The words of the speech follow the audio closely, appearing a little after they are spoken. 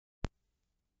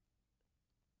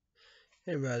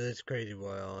Hey everybody, this is Crazy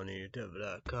Boy on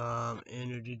YouTube.com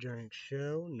energy drink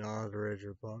show,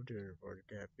 non-original pop, 240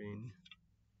 caffeine,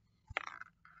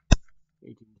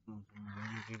 18 ounces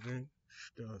energy drink,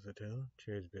 still as a tail.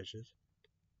 Cheers, bitches.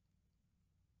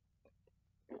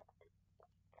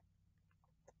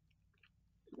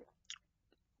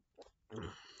 I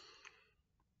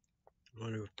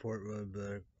want to report real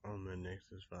back on my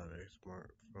Nexus 5X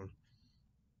smartphone.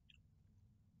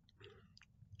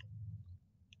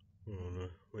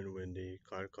 Wind windy,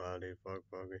 cloudy,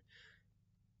 foggy.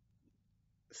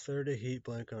 30 heat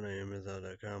blanket on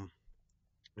Amazon.com.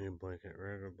 New blanket,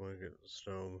 regular blanket,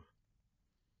 stove.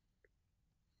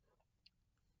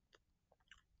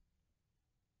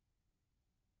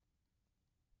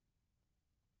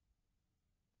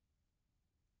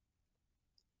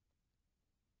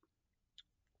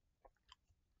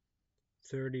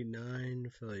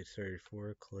 $39, Philly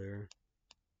 34, clear.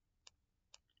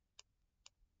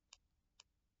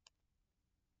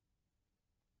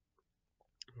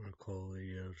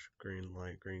 Coleos, green,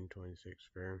 light green, 26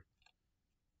 fair.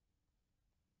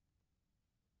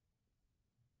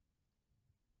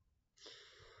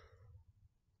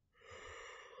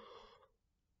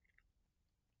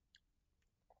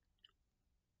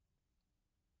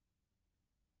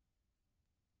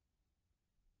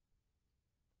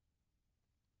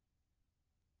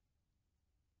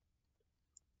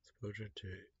 Exposure to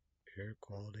air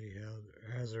quality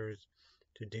hazards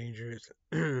to dangerous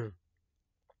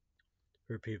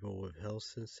for people with health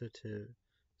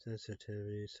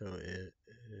sensitivity, so it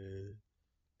is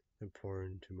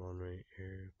important to monitor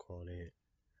air quality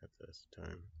at this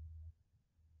time.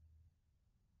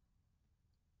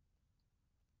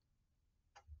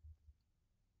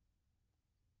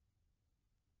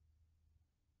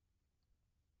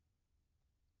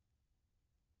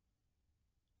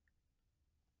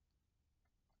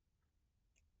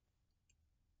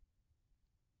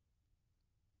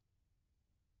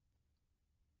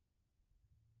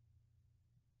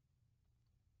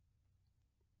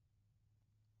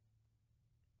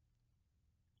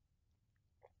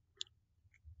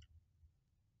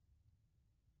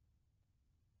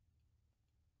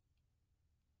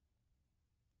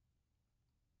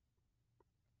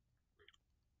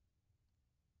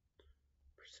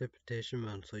 Precipitation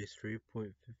monthly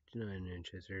 3.59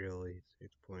 inches, yearly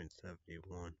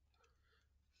 6.71.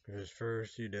 Because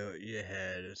first, you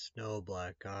had snow,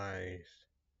 black ice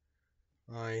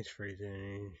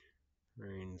freezing,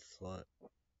 rain, sleet,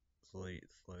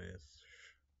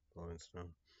 blowing snow,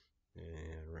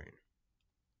 and rain.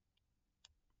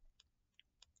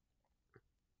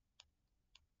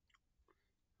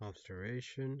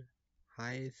 Observation,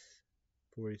 highs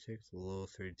 46, low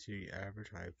 32, average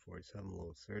high 47,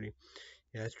 low 30.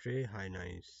 Yesterday, high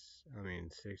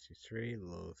 63,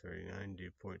 low 39,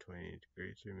 dew point 28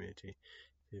 degrees, humidity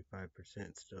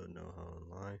 55%, still no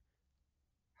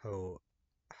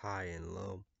high and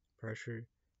low. Pressure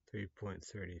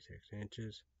 3.36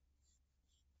 inches,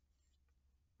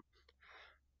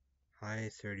 high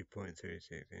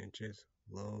 30.36 inches,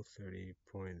 low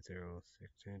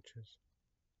 30.06 inches.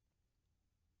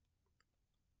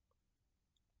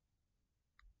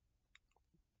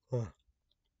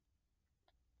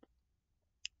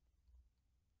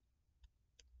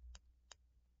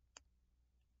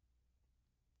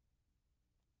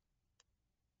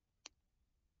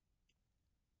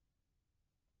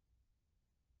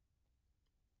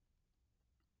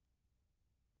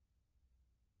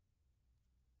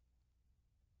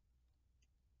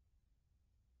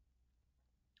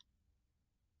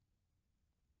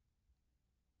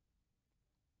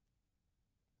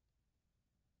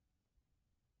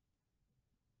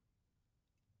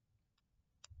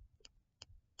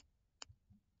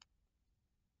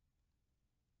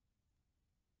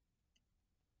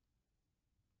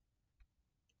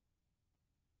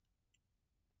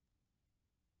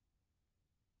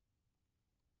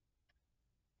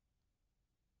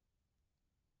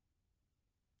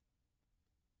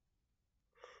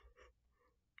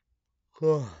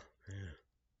 Oh, man.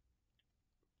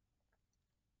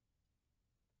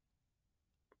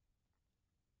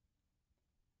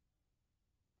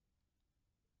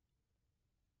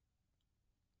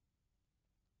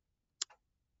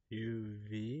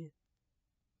 UV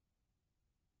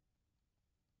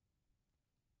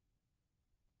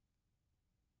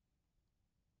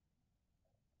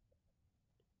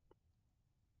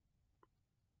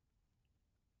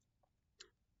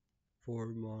for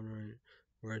monitoring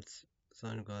red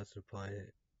sunglasses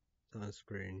apply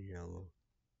sunscreen yellow.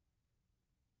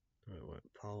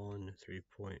 Pollen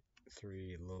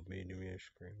 3.3 low medium-ish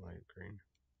green light green.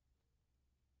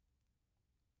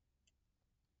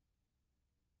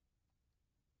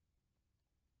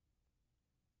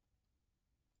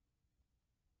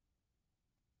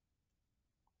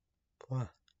 What?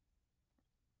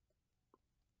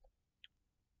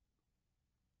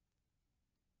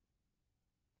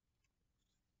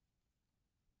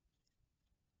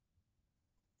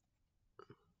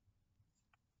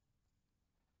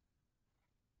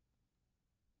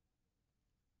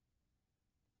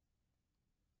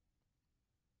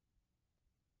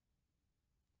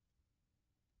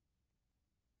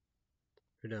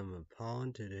 Predominant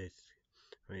pollen today's,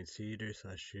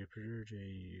 Cedar/Jupiter,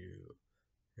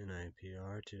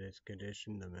 JUNIPR. Today's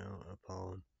condition, the amount of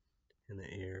pollen in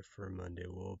the air for Monday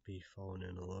will be falling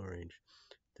in the low range.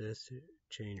 This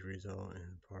change result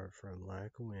in part from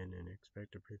lack of wind and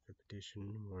expected precipitation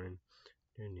in the morning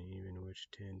during the evening, which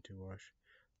tend to wash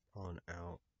pollen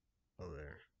out of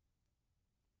there.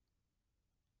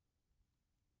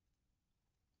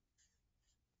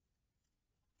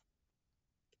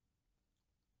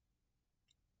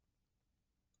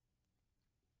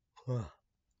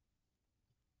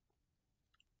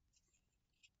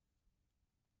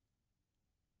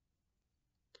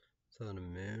 Sun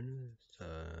and moon,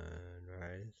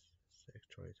 sunrise,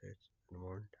 6:26 in the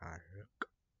morning, tide hook.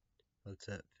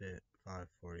 Sunset fit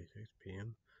 5:46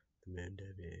 p.m. The moon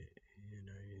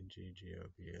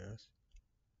WNINGGOBS.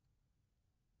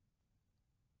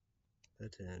 The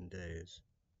 10 days.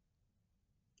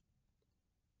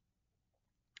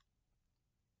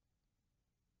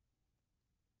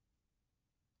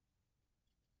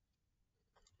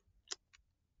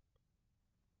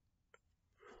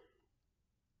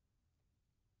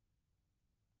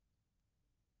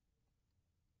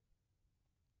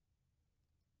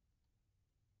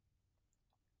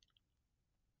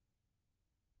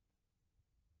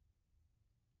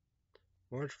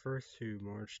 March 1st to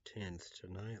March 10th.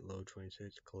 Tonight, low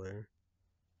 26, clear.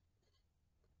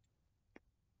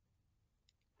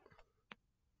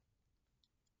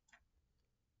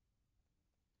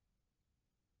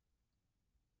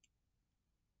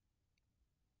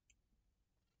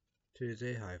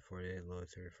 Tuesday, high 48, low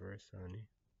 31, sunny.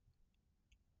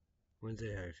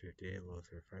 Wednesday, high 58, low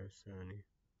 35, sunny.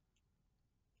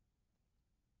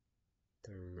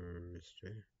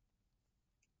 Thursday,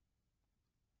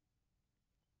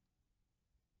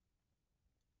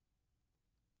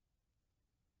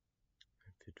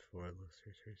 54, low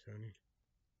 33, sunny.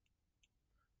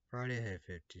 Friday, high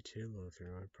 52, low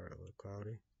 31, partly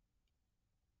cloudy.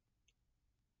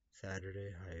 Saturday,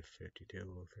 high 52,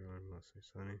 low 31, mostly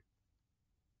sunny.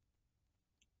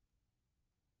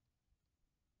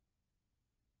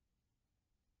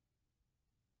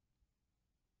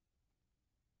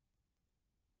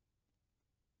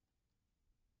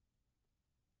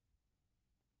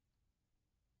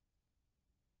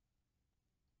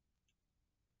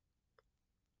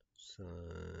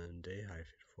 Sunday, high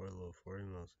 54, low 40,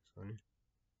 mostly sunny.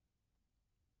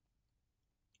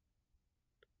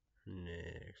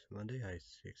 Next Monday, high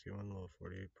 61, low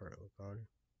 48, partly cloudy.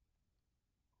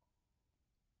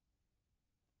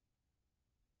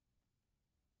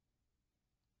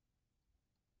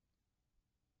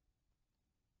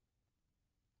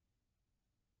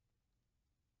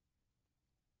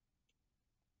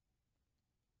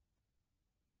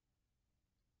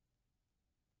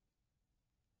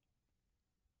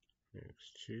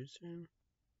 Next Tuesday,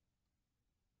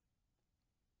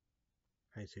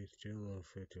 high 62, low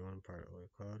 51, partly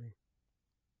cloudy.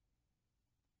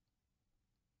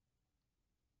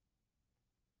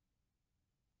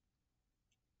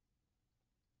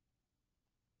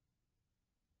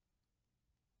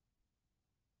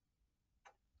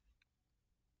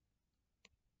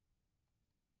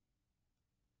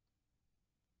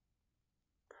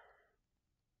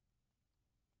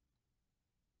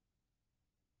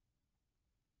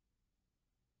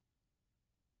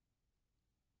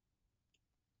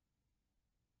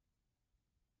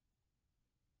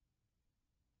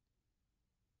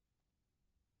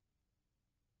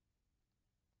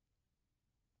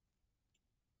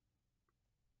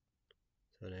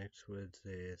 So next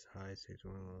Wednesday is high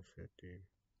 61, low 50.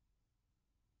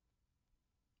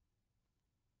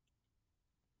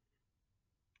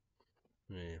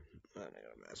 Yeah, I'm not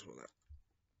gonna mess with that.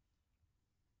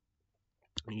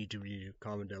 YouTube,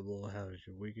 comment down below how was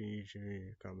your weekend.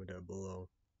 YouTube, comment down below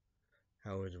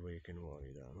how was your weekend. What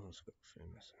you done? Let's go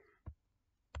famous.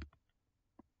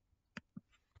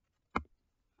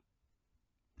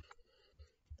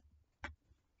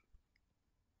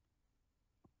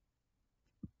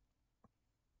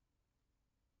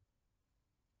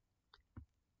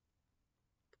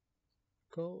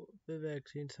 COVID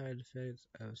vaccine side effects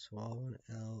of swallowing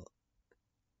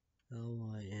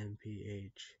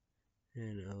LYMPH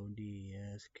and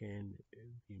ODS can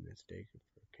be mistaken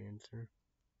for cancer.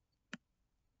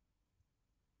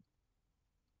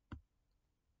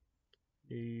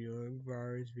 New York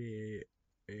virus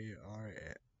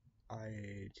VARIAT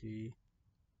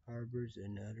harbors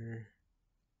another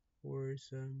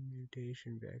worrisome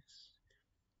mutation vaccine.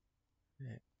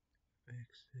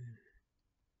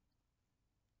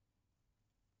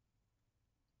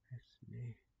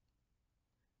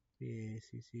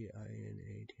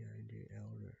 VACCINATING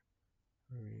elder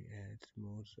adds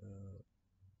most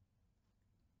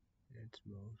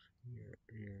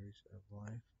years of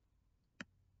life.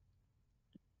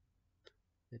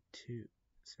 The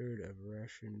third of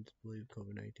Russians believe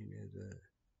COVID-19 is a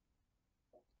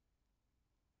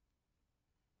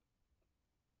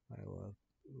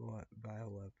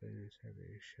bioweapon,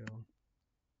 surveys show.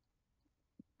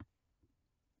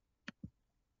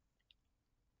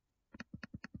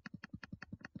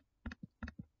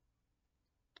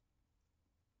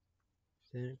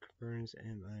 Senate confirms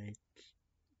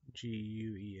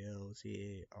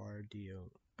MIGUELCARDO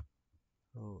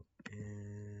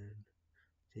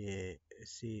and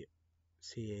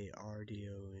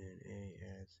CARDONA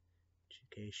as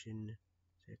Education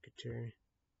Secretary.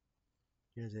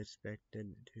 He is expected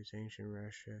to sanction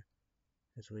Russia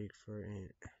this week for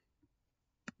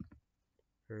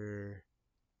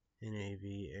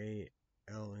NAVALNY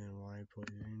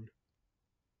poisoning.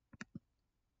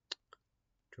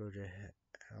 Georgia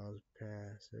House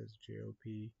passes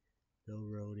GOP bill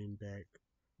rolling back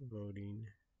voting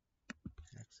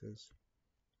taxes.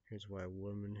 Here's why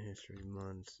Women's History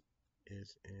Month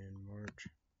is in March.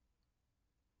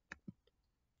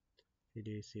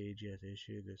 CDC just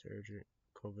issued this urgent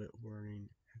COVID warning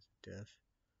as a death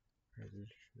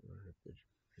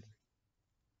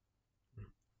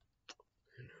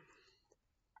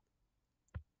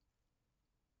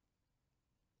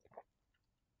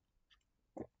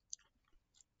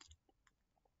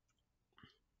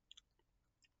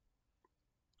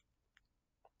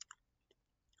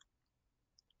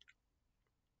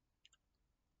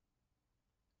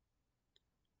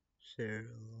Sarah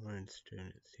Lawrence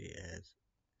student as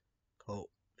cult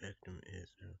victim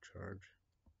is no charge.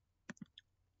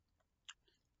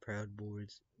 Proud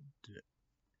Boards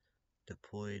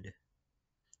deployed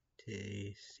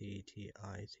TACTICAL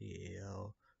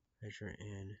measure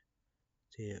and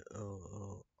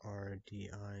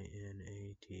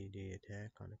COORDINATD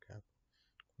attack on the Capitol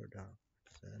Court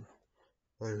said.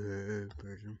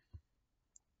 Person.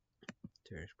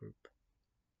 Terrorist group.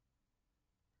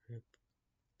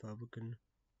 Republican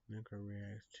maker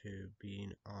reacts to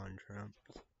being on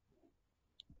Trump's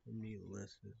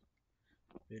list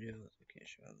videos. I can't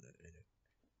show that video.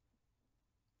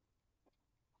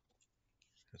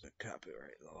 There's a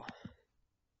copyright law.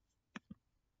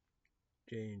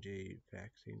 J&J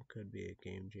vaccine could be a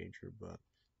game changer, but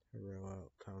the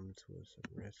rollout comes with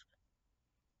some risk.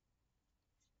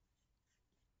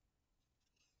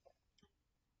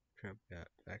 Trump got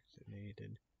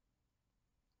vaccinated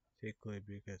secretly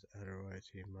because otherwise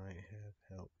he might have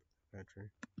helped the country.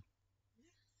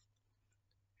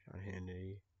 Sean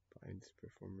Hannity finds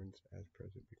performance as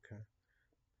president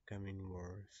becoming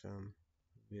more some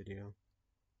video.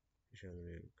 He showed the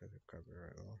video because of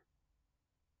copyright law.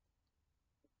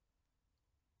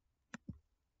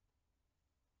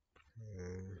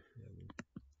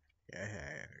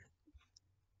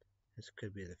 This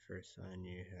could be the first sign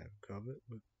you have COVID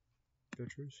with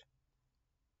pictures.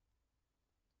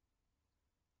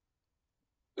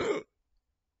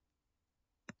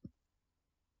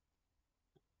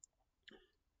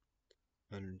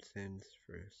 Sins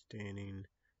for standing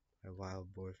by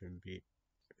wild boyfriend beat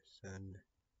her son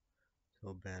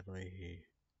so badly he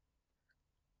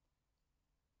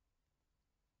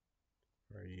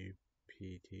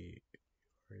RUPD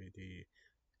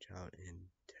child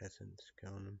intestines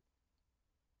killing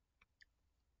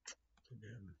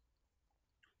him.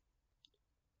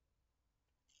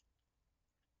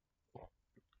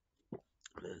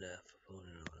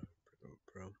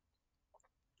 Pro.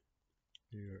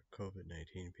 New York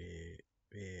COVID-19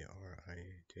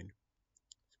 VARIAT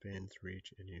spans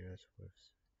reach in the U.S. with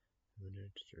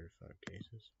 700 certified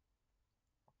cases.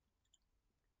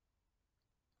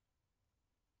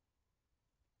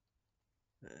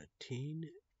 A teen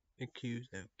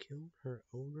accused of killing her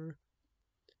older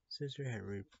sister had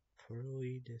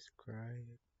reportedly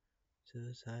described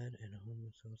suicide and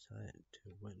homicide to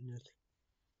witness.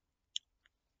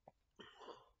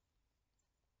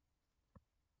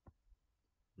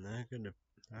 Not gonna,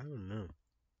 I don't know.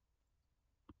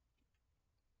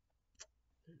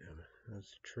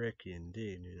 That's tricky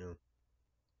indeed, you know.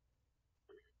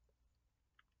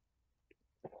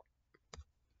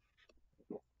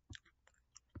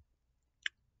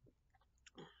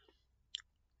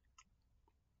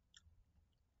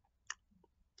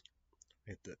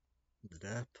 The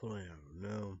death penalty, I don't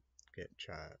know. Get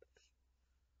child,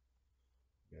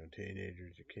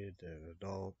 teenagers or kids and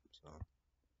adults. So,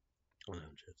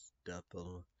 just death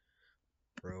penalty,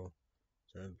 bro.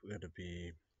 So it's going to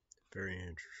be very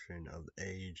interesting of the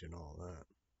age and all that.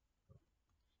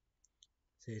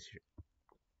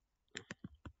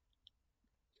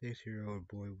 6-year-old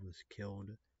boy was killed,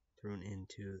 thrown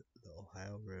into the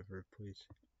Ohio River. Police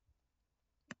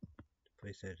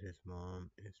said his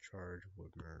mom is charged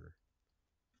with murder.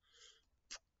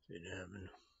 It happened.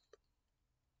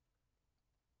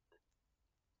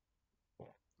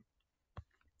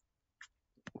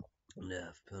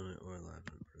 Death penalty or life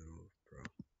in prison, bro.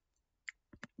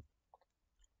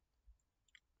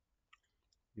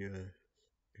 U.S.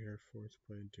 Air Force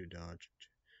plane to dodge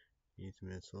these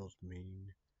missiles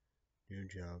mean new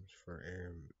jobs for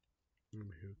airmen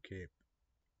who keep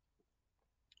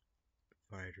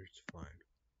fighters flying.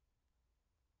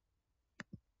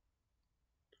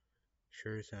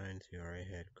 Sure signs he already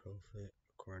had COVID,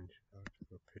 according to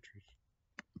doctor pictures.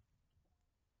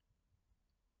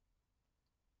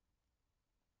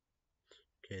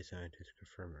 Case scientists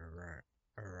confirm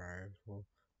arrival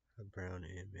of brown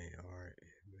MAR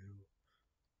and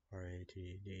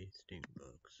RATD stink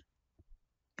bugs.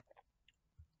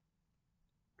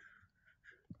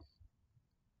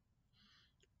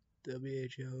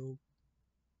 WHO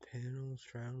panel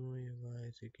strongly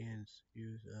advise against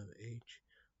use of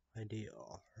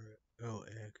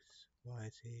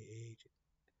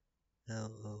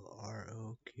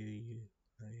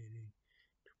HIDROXYCHLOROQUINE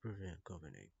to prevent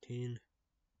COVID-19.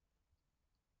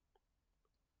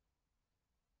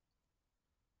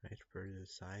 Iceberg the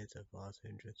size of Los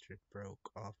Angeles just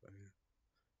broke off an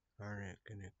Arctic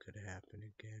and it could happen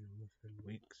again within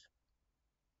weeks.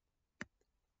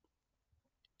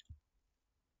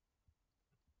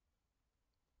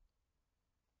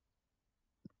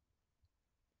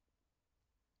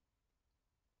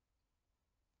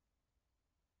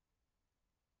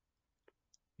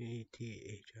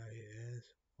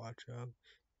 ETHIS watchdog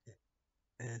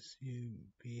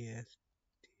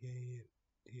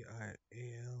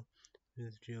SUBSTADIL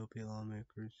says GOP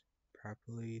lawmakers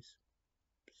properly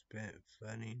spent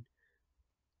funding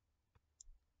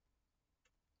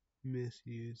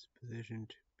misused position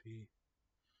to be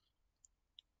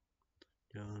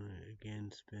done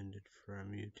again spended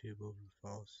from YouTube over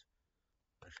false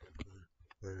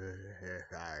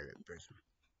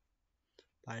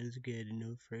Biden's getting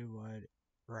no free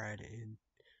ride in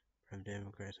from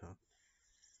Democrats on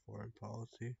foreign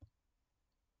policy.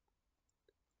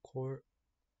 Court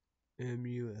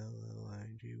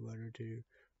MULLING whether to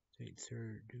take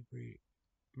third-degree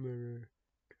murder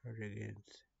charge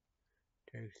against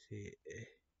Taxi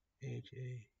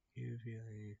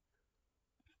HAUVIA.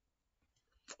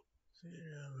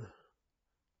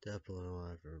 Definitely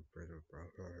alive for prison, bro.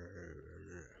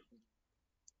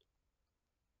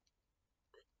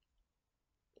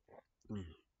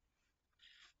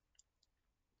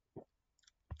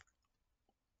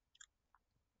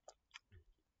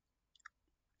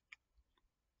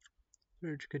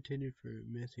 Search continued for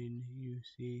missing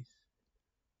UC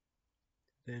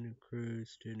Santa Cruz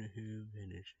student who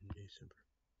vanished in December.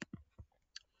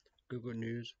 Google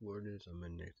News, Word News on my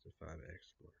Nexus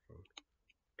 5X smartphone.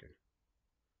 Okay.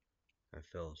 I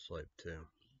fell asleep too.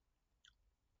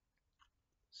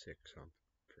 Sick something.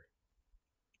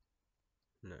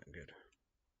 Not good.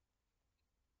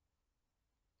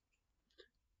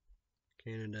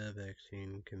 Canada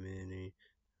Vaccine Committee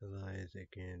advised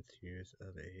against use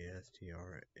of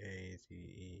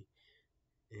AstraZeneca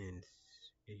and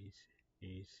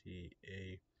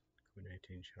ECA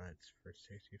COVID-19 shots for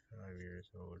 65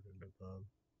 years old and above.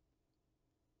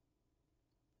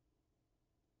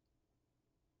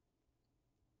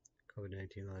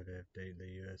 COVID-19 live update.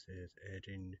 The U.S. is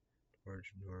edging towards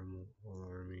normal,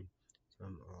 alarming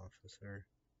some officer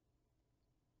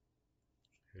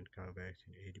and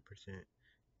vaccine 80%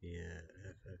 via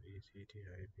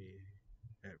FFECTIV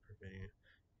at preventing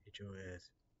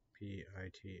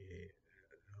HOSPITALI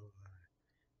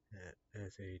at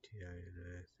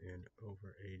SATINS and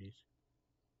over 80s.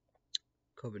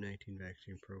 COVID-19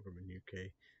 vaccine program in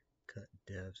UK cut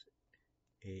deaths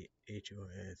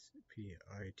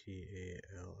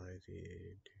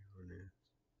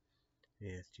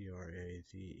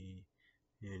HOSPITALIZATONS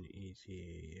and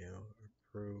ECAL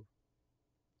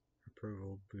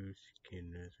approval boosts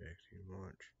Canada's vaccine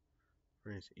launch.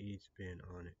 France eased ban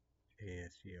on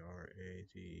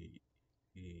AstraZeneca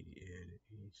and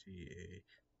ECA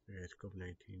as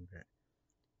COVID-19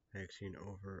 vaccine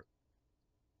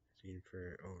for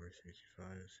over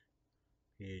 65s.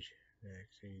 PH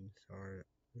vaccine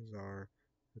czar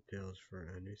appeals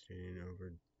for understanding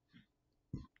over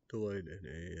delayed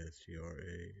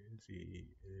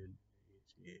AstraZeneca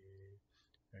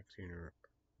vaccine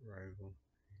arrival.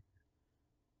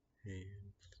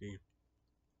 ANC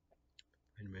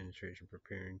administration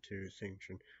preparing to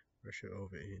sanction Russia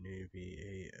over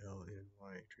NAVALNY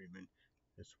treatment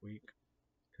this week.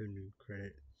 Putin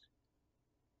credits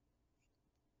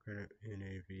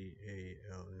NAVALNY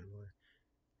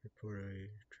reportedly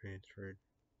transferred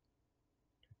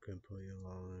to completely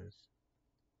lawless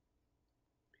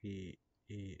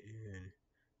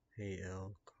PENAL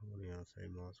colony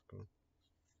outside Moscow.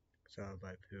 Sought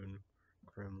by Putin,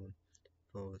 Kremlin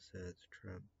foe says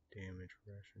Trump damaged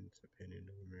Russians' opinion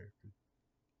of America.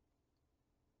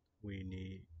 We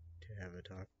need to have a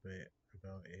talk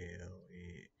about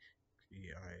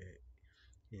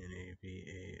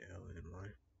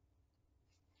ALEXEINAVALNY.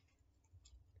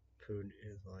 Putin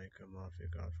is like a mafia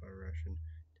godfather Russian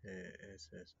to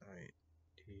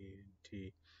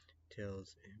SSITT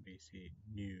tells NBC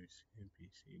News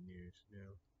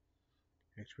now.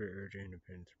 Expert urge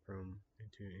independence probe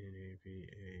into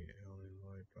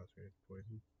NAVALNY possible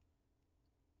poison.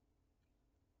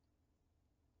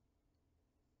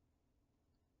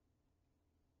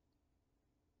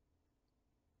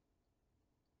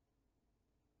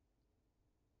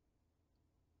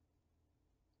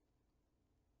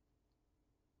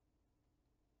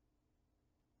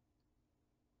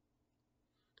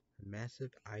 A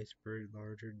massive iceberg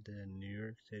larger than New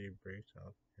York City breaks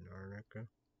off Antarctica.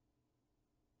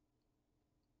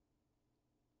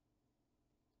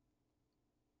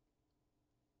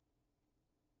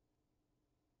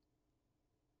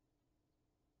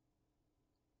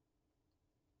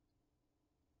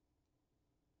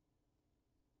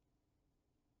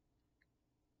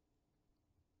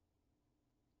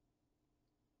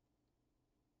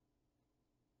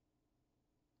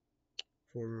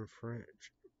 Former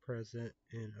French President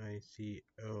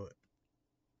NICOLAS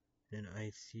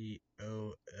SARKOZY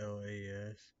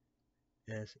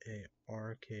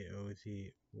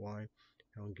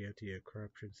found guilty of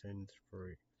corruption, sentenced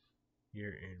for a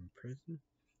year in prison.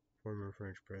 Former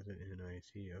French President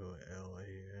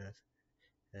NICOLAS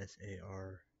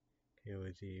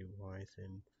SARKOZY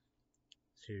sentenced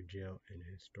to jail in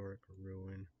historic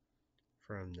ruin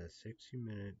from the 60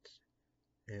 Minutes.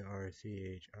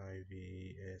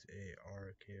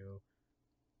 ARCHIVSARKO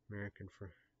American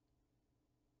French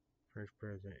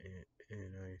President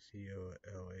NICOLAS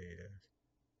SARKOZY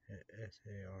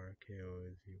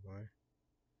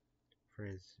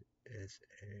France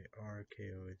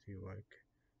SARKOZY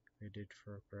convicted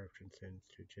for corruption,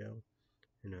 sentenced to jail.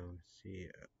 NICOLAS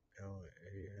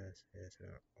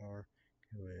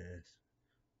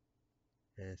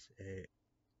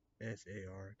SARKOZY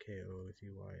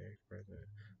ex-president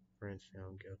France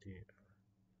found guilty of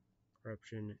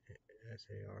corruption.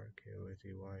 SARKOZY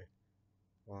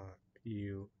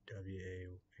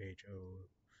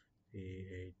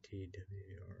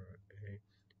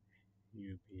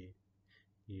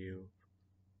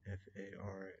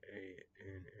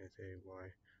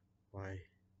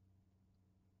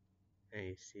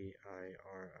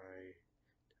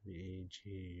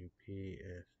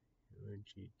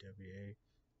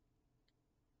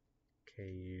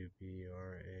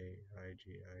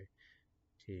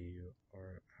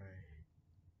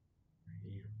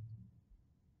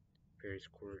Paris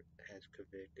court has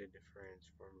convicted France's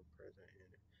former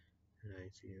president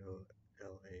NICOLAS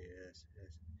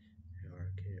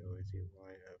SARKOZY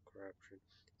of corruption,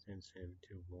 sentenced him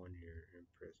to 1 year in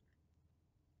prison.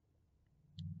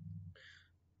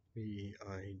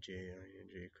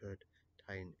 BEIJING could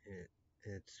tighten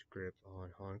its grip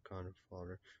on Hong Kong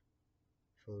Fuller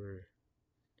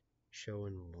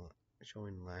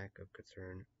showing lack of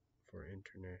concern for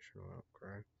international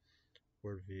outcry.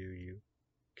 Worldview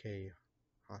UK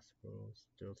hospitals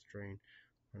still strain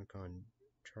Hong Kong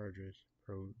charges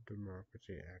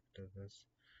pro-democracy activists.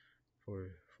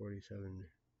 47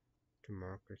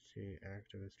 democracy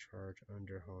activists charged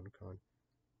under Hong Kong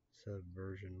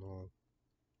subversion law.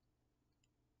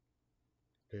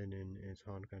 Benin is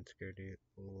Hong Kong security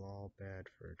law bad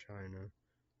for China?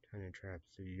 China traps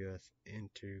the U.S.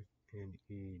 into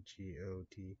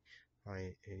NEGOTIATINS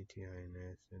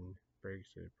and breaks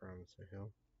the promise of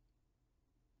hell.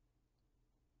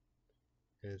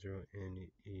 Israel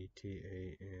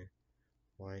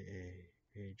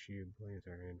NETANYAHU blames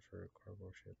Iran for a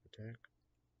cargo ship attack.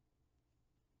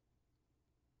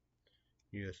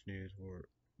 U.S. News. I'm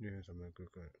gonna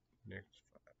Google it. Next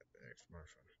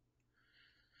smartphone.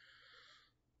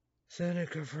 Senate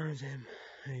confirms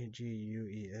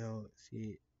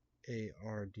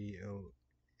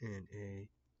MAGUELCARDONA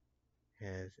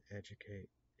as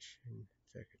Education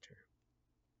Secretary.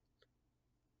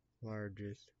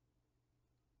 Largest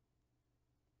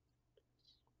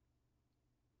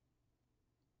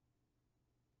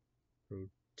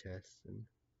protestant, protestant,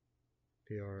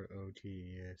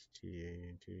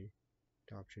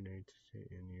 adoption agency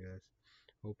in U.S.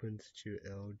 opens to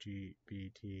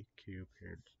LGBTQ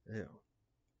parents. Ew.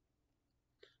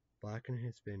 Black and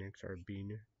Hispanics are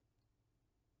being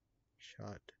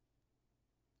shot.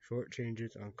 Short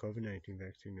changes on COVID-19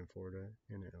 vaccine in Florida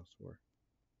and elsewhere.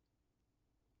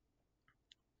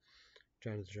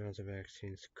 Johnson & Johnson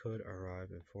vaccines could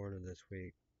arrive in Florida this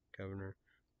week. Governor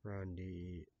Ron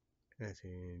DeSantis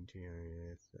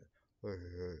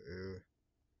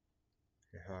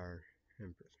hard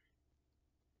in prison.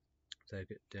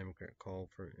 Second, Democrat call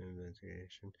for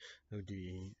investigation of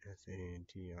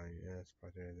DeSantis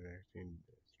part of the vaccine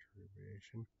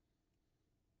distribution.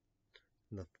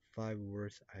 The 5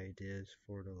 worst ideas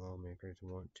Florida lawmakers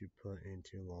want to put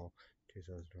into law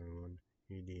 2021.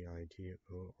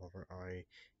 EDITORIAL.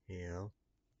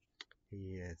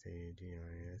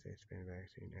 ESADIS expand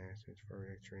vaccine access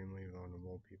for extremely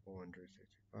vulnerable people under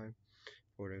 65.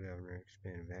 Florida governor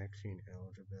expand vaccine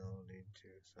eligibility to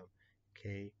some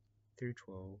K through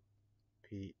 12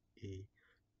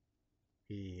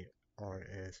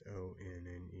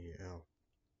 PERSONNEL.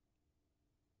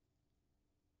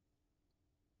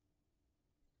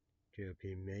 GOP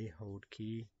may hold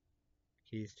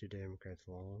keys to Democrats'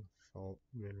 law, salt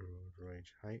minimum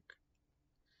wage hike.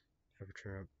 After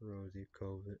Trump, Rosie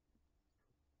COVID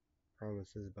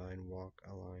promises Biden walk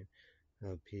a line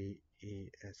of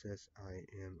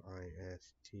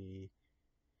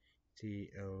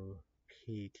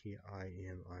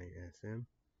PESSIMISTCOPTIMISM.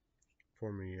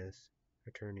 Former U.S.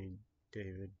 Attorney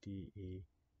David DeVilliers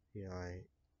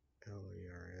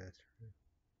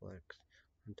reflects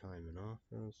on time in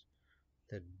office.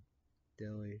 The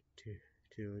Delhi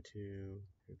 202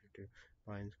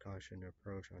 Biden's caution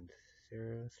approach on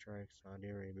Syria strikes Saudi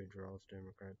Arabia draws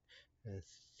Democrats as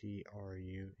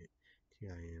CRUTIMY.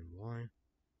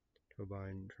 Joe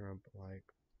Biden Trump like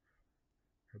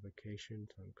revocations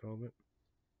on COVID.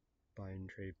 Biden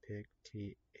trade pick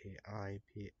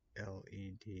TAIPLEDGS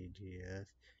to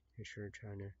ensure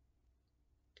China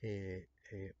TARISSS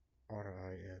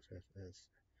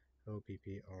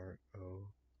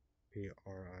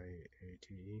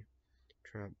OPPROPRIATE.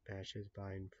 Trump bashes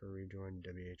Biden for rejoining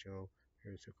WHO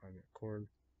Paris Climate Accord.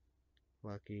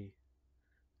 Lucky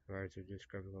advisor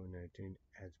described COVID-19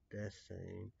 as best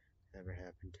thing ever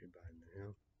happened to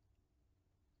Biden.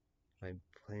 My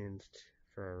plans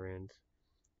for Iran's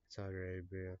Saudi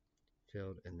Arabia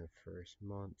failed in the first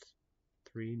month.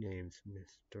 3 names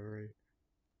Mr.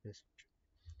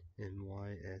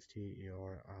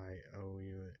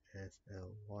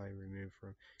 MYSTERIOUSLY removed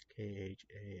from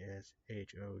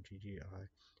KHASHOGGI.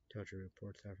 Delta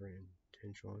reports after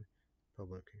intentional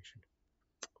publication.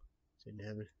 Didn't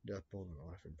have it. Death penalty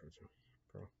life in prison.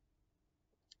 Bro.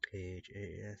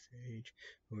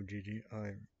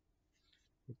 KHASHOGGI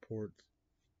reports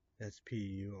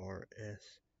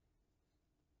SPURS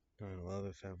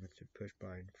 9/11 family to push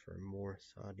Biden for more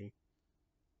Saudi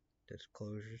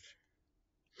disclosures.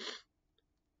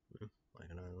 Like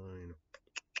an island,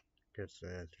 gets the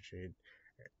attitude.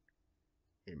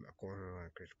 In my corner,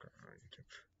 like Chris Carter.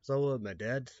 So what my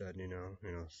dad said,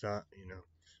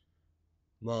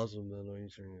 Muslim Middle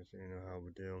Eastern, how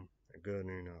we do. Good,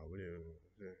 how we do.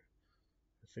 The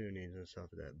Sunnis and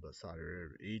stuff like that, but Saudi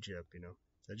Arabia, Egypt,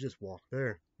 they just walk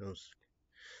there. But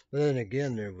then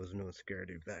again, there was no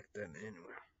security back then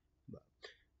anyway. But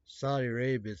Saudi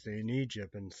Arabia's in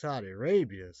Egypt, and Saudi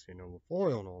Arabia's, with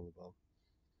oil and all of them.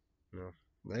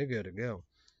 They're good to go.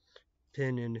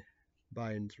 Opinion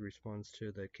Biden's response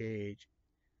to the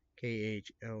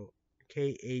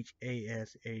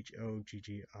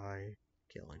KHASHOGGI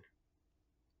killing.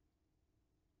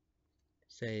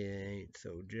 Say it ain't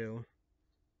so, Joe.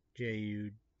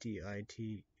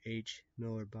 JUDITH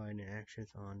Miller Biden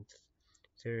actions on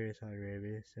Syria, Saudi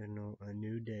Arabia signal a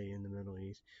new day in the Middle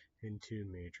East in 2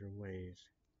 major ways.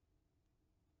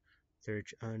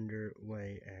 Search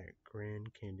underway at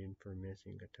Grand Canyon for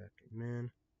missing Kentucky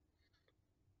man.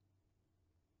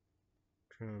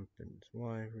 Trump and his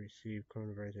wife received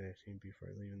coronavirus vaccine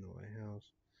before leaving the White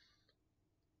House.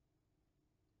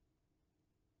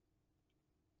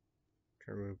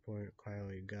 Trump reported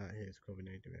quietly got his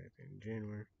COVID-19 vaccine in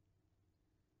January.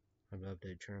 An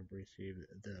update: Trump received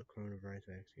the coronavirus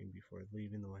vaccine before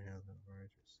leaving the White House, the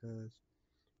advisor says.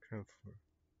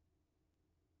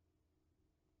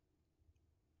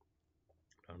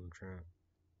 Donald Trump.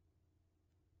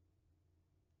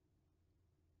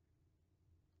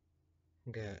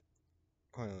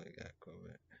 quietly got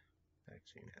COVID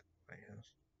vaccine at the White House.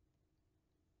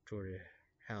 Georgia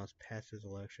House passes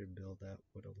election bill that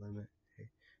would limit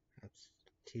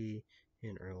absentee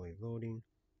in early voting.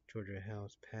 Georgia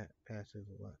House passes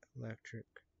electric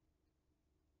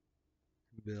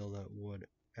bill that would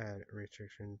add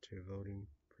restriction to voting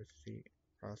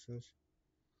process.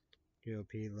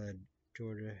 GOP-led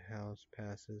Georgia House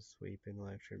passes sweeping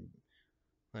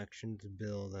elections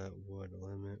bill that would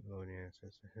limit voting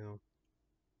access to Hill.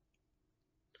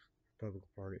 Republican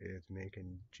Party is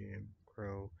making Jim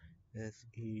Crow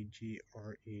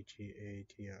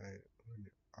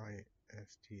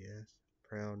SEGREGATIONISTS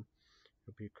proud.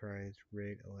 GOP cries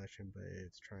rigged election, but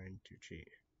it's trying to cheat.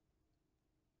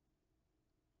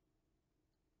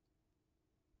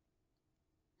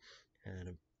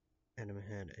 Adam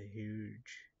had a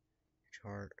huge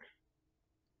chart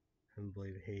and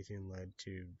believe hazing led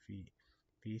to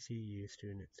VCU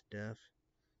students' death.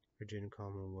 Virginia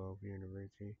Commonwealth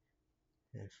University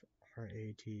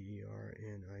FRATERNITY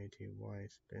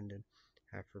suspended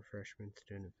after freshman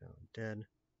student found dead.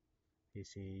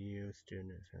 VCU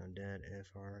student found dead.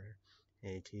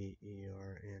 FRATERNITY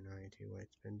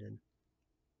suspended.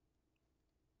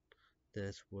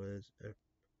 This was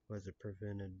a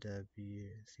prevented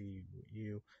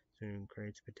VCU student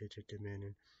creates petition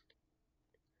demanding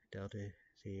Delta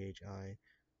CHI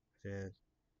says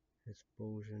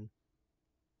expulsion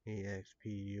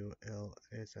EXPULSIN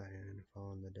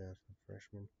following the death of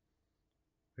freshman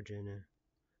Virginia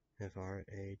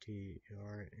FRATERNITY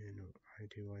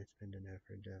suspended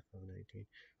after death of 19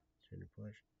 student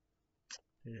pledge.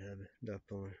 Yeah,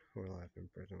 definitely for life in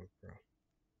prison with bro.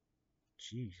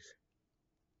 Jeez.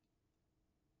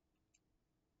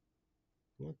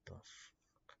 What the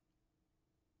fuck?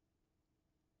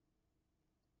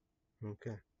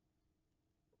 Okay.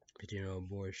 15-year-old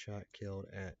boy shot, killed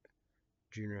at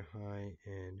junior high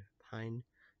in Pine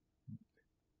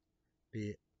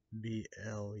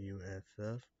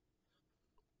BLUFF.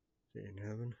 In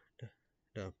heaven.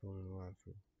 Definitely life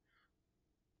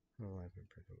in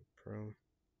prison with pro.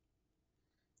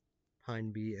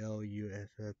 Pine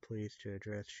BLUFF pleased to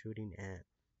address shooting at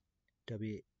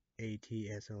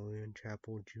WATSON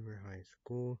Chapel Junior High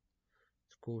School.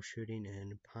 School shooting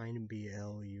in Pine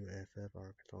BLUFF,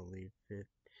 Arkansas, leave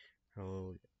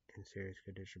 5-year-old in serious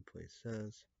condition, police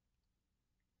says.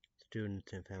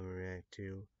 Students and family react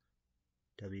to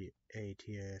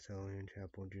WATSON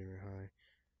Chapel Junior High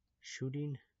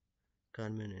shooting.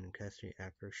 Gunman in custody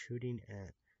after shooting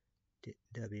at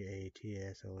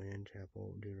WATSON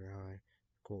Chapel Junior High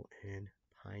School in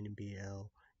Pine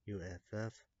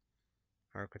BLUFF,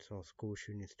 Arkansas. School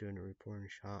shooting student reporting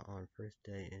shot on first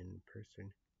day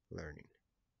in-person learning.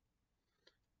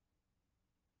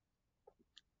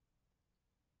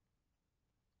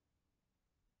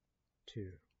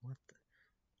 Two. What the?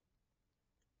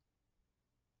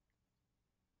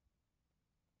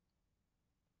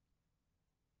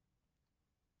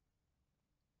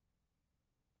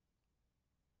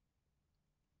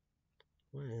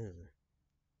 What is it?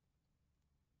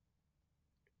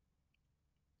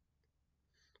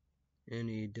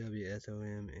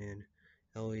 NEWSOM and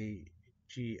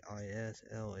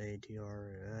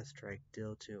LEGISLATRS strike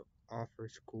deal to offer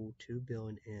school $2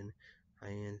 billion in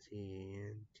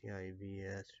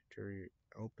INCENTIVs to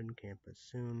reopen campus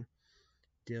soon.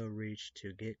 Deal reached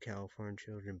to get California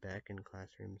children back in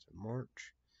classrooms in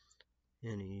March.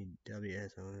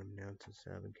 NEWSOM announces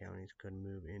 7 counties could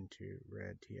move into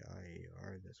red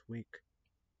TIER this week.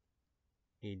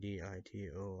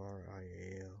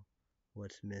 EDITORIAL.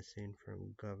 What's missing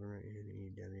from Governor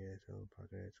NEWSOM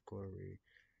Pocket School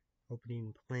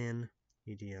reopening plan?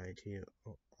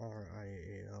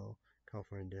 EDITORIAL.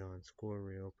 California deal on school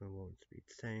reopen won't speed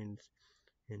saints.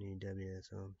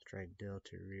 NEWSOM strike deal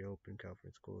to reopen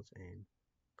California schools and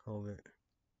COVID.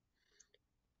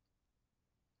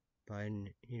 Biden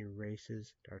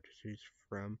erases Dr. Seuss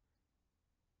from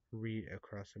Read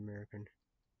Across American.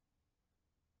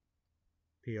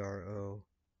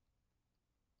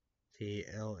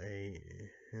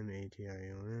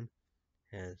 PROCLAMATION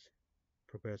as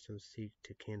progressives seek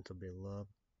to cancel the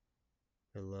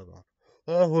love off.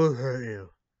 Oh, will hurt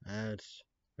you. That's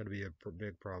gonna be a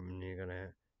big problem. You're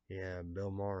gonna have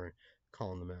Bill Maher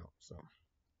calling them out. So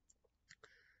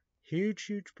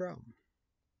huge problem.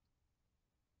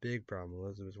 Big problem.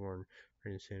 Elizabeth Warren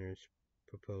Center's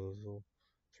proposal: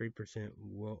 3%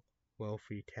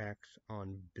 wealthy tax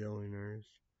on billionaires.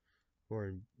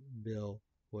 Warren bill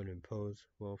would impose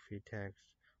wealthy tax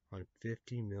on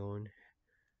 $50 million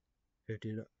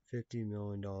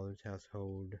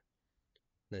household.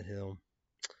 The Hill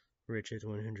richest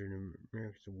 100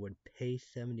 Americans would pay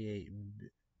 $78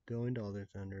 billion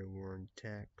under Warren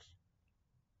tax.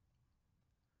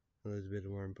 Elizabeth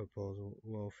Warren proposed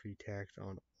wealthy tax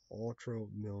on ultra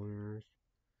millionaires.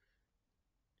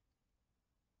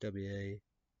 WA,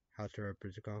 House of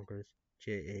Representatives Congress,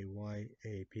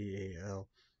 JAYAPAL,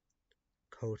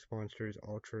 co-sponsors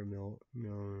ultra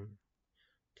million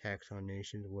tax on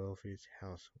nation's wealthiest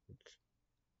households.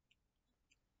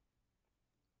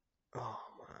 Oh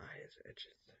my, it's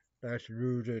just, that's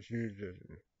rude,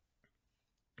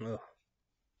 oh,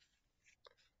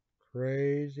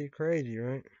 crazy,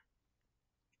 right?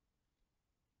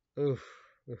 Oof.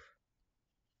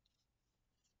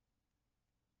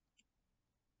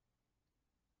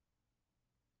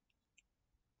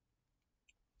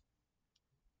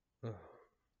 Oh.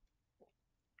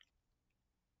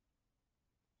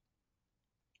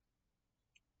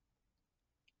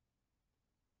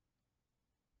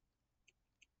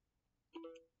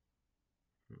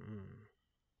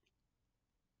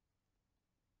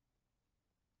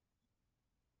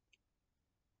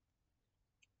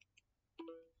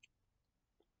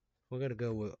 We gotta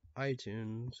go with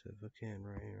iTunes if I can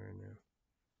right now.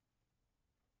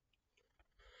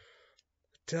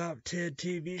 Top 10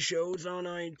 TV shows on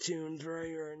iTunes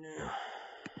right now.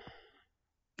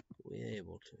 We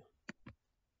able to.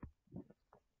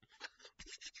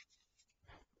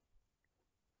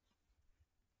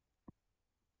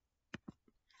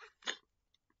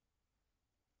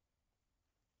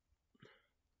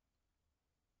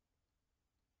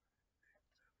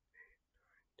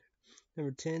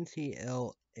 Number 10,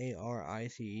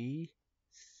 CLARICE,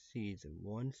 Season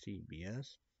 1,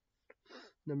 CBS.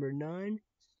 Number 9,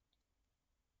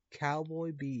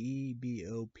 Cowboy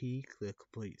Bebop, the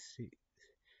complete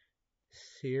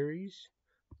series.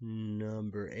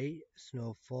 Number 8,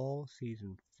 Snowfall,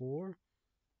 Season 4.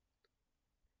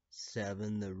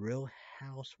 7, The Real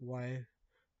Housewives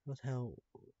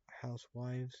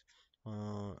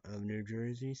of New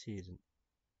Jersey, Season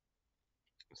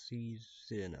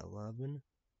 11.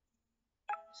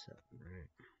 7, right?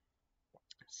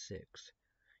 6.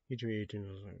 Featuring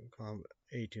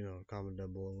 18 on Common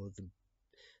Double was the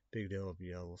Big Deal of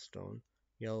Yellowstone.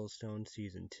 Yellowstone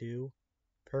Season 2.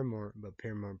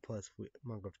 Paramount Plus, I'm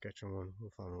going to catch on.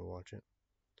 We'll finally watch it.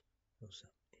 7,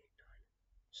 8,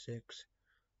 9, 6.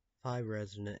 5,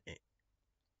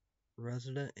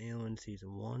 Resident Alien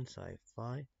Season 1,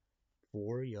 Sci-Fi.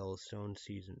 4, Yellowstone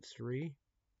Season 3.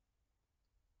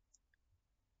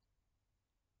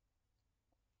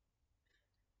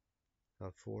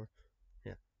 4.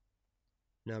 Yeah.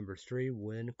 Number 3,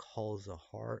 When Calls the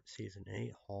Heart, Season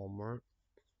 8, Hallmark.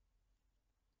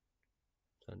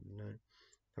 9.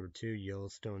 Number 2,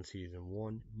 Yellowstone Season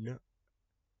 1.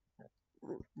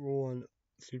 1,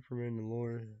 Superman and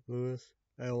Lois Lewis,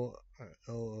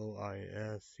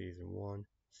 LOIS Season 1,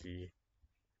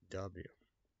 CW.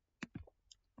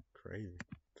 Crazy.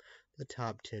 The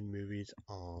top 10 movies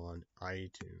on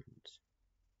iTunes.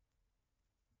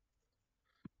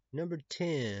 Number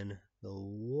 10, The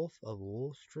Wolf of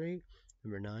Wall Street.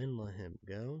 Number 9, Let Him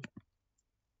Go.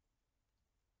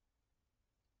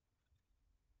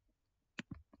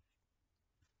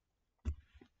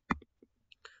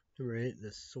 Number 8,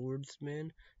 The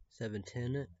Swordsman. 7,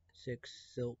 6,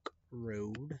 Silk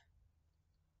Road.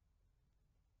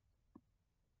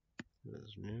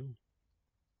 That's new.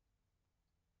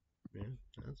 Yeah,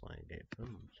 that's like 8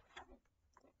 films.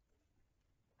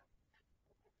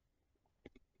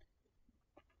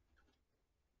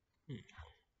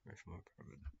 There's more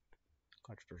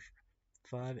controversial.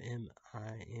 5,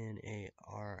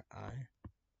 MINARI.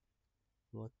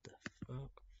 What the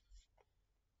fuck?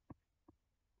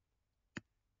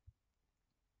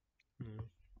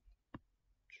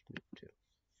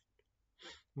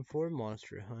 Number 4,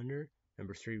 Monster Hunter.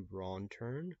 Number 3, Wrong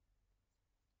Turn.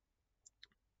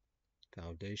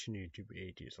 Foundation, YouTube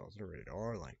 18 is also rated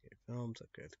R, like 8 films,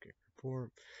 okay, it's a good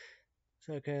report. It's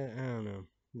okay, I don't know.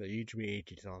 The YouTube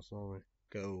 18 is also only.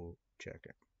 Go check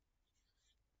it.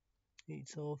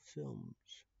 It's all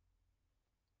films.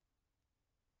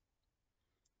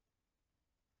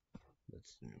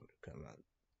 That's new to come out.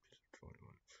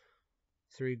 21.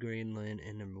 3, Greenland,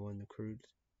 and number 1, The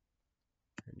Croods.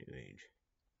 A New Age.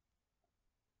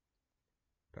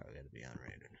 Probably gotta be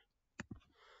unrated.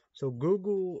 So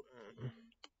Google.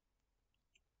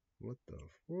 What the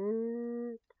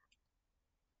fuck?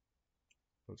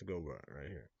 Let's go right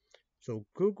here. So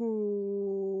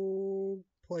Google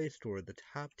Play Store, the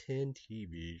top 10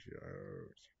 TV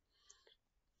shows.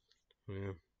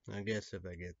 Yeah, I guess if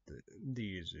I get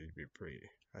these, it'd be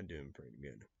I'm doing pretty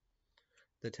good.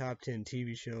 The top 10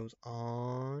 TV shows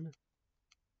on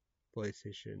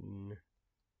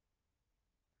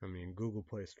Google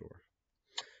Play Store.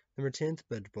 Number 10,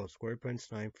 SpongeBob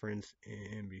SquarePants. 9, Friends,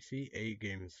 NBC. 8,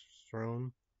 Game of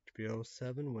Thrones, HBO.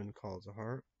 7, When Calls the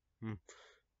Heart.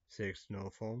 6,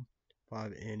 Snowfall.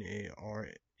 5,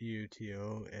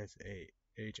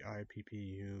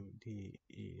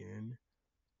 NARUTOSAHIPPUTEN.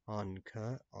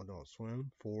 Uncut, Adult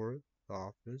Swim. 4, The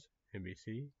Office,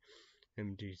 NBC.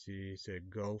 MTC said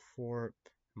go for it.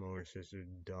 My older sister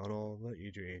done all of it.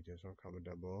 Use your ages on comment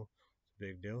down below. It's a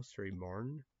big deal. Sri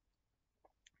Martin.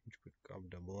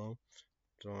 Comment down below.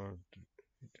 What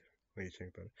do you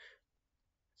think about it?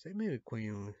 Say maybe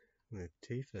Queen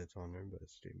Latifah's on there, but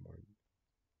it's Steve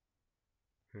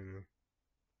Martin.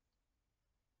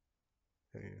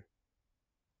 Yeah.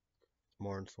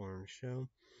 Martin's Lauren Show.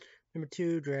 Number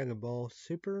 2, Dragon Ball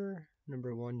Super.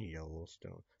 Number 1,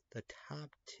 Yellowstone. The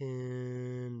top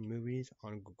 10 movies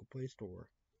on Google Play Store.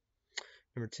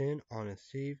 Number 10, Honest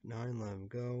Thief. 9, Let 'Em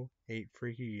Go. 8,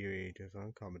 Freaky You Ages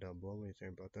on. Comment down below what you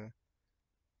think about that.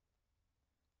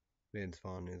 Vince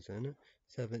Vaughn is in it.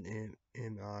 7,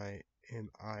 Minary.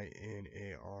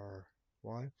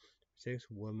 6,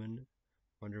 Wonder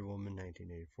Woman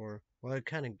 1984. Well, I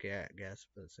kind of guessed,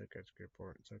 but it's okay. It's a good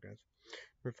report. It's okay.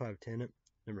 Number 5, Tenet.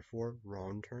 Number 4,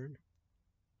 Wrong Turn.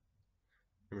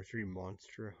 Number 3,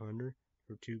 Monster Hunter.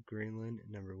 Number 2, Greenland.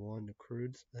 And number 1, The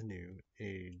Croods: A New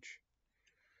Age.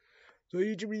 So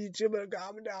YouTube,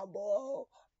 comment down below.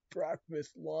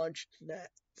 Breakfast, lunch,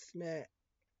 snack,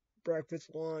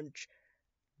 breakfast, lunch,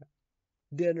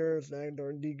 dinner, snack,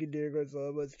 or digga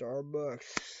Starbucks.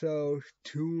 So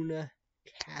tuna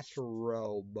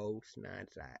casserole both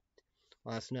nights at.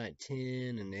 Last night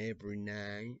 10 and every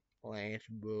night. Last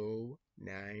bowl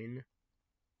 9.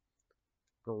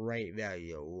 Great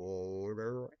value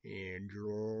order.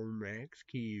 Andrew Max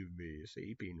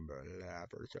QVC peanut butter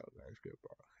lapper. So that's good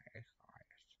for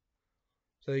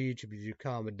So YouTube, you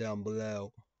comment down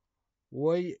below.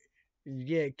 What you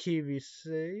get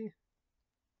QVC,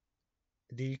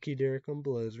 DK Derrick and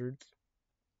Blizzards,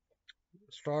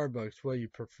 Starbucks, what you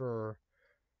prefer,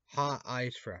 hot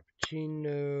ice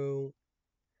frappuccino,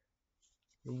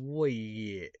 what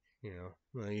you get,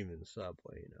 not even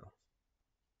Subway,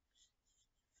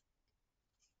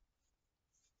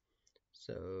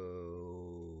 So,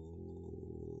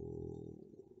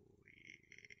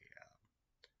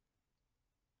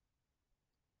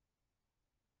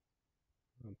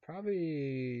 yeah.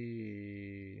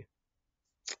 Probably,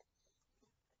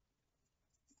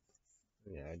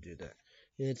 yeah, I do that.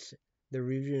 It's the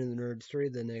Review of the Nerds 3,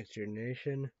 The Next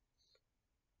Generation.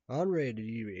 Unrated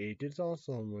UH, it's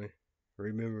also on my,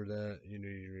 remember that,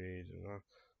 UH,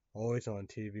 always on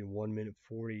TV, 1 minute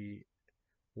 40,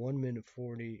 1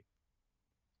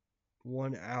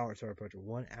 hour,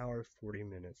 40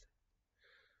 minutes,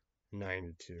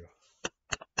 9 to 2,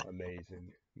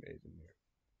 amazing there,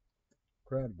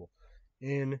 incredible,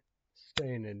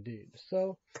 insane indeed.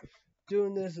 So,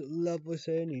 doing this lovely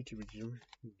saying, YouTube,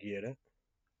 get it,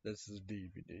 this is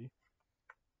DVD,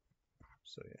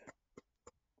 so yeah,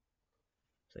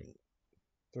 it's like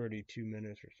 32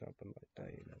 minutes or something like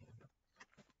that,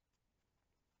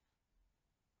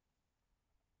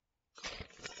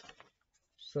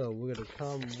 So we're gonna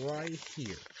come right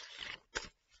here.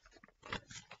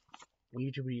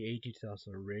 YouTube AG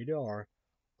also rated R,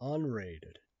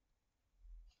 unrated.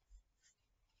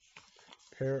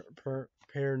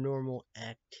 Paranormal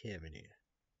Activity.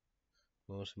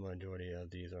 Most majority of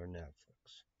these are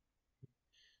Netflix.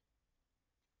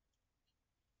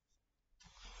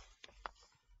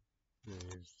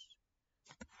 There's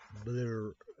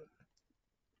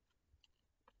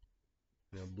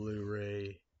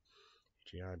Blu-ray.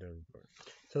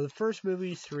 So the first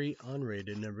movie, 3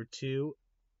 unrated. Number 2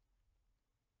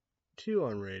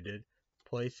 unrated.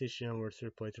 PlayStation Network 3,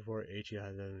 PlayStation 4,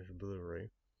 HD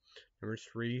Blu-ray. Number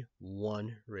 3,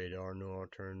 1 rated R, no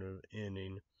alternative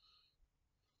ending.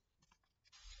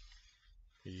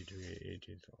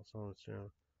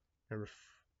 Number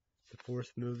the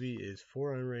 4th movie is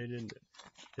 4 unrated.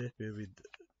 5th movie,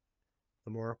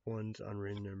 the Mark one's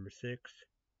unrated. Number 6,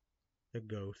 The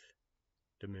Ghost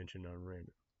Dimension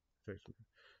unrated. 6.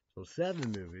 So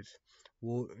 7 movies.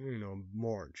 Well,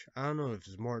 March. I don't know if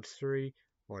it's March 3,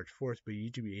 March 4th, but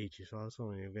YouTube H is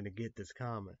also going to get this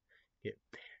comment. Get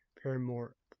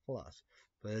Paramore Plus.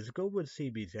 But let's go with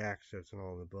CB's access and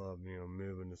all the above,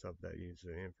 moving this up that uses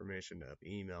the information of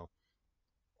email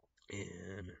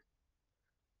and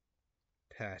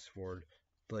password.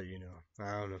 But,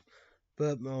 I don't know.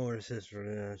 But my older sister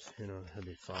is, that'd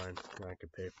be fine. I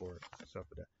could pay for it, stuff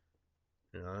like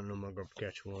that. I don't know, I'm gonna go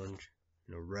catch lunch.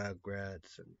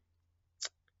 Rugrats and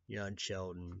Young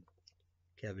Sheldon,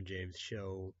 Kevin James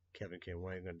Show, Kevin K.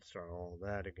 Wayne, going to start all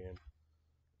that again.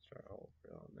 Start all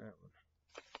on that one.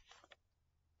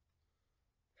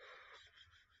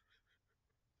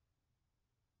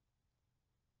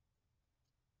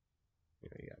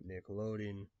 You got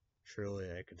Nickelodeon. Surely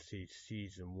I could see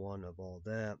season 1 of all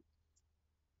that.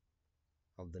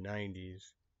 Of the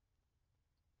 90s.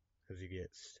 Because you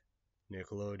get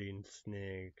Nickelodeon,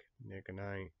 Snake, Nick and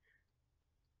Night.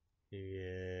 You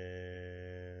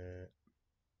get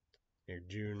Nick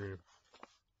Jr.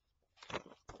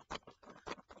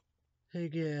 You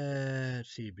get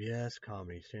CBS,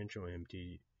 Comedy Central,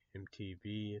 MTV,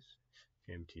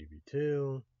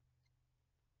 MTV2,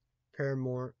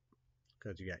 Paramount,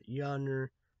 because you got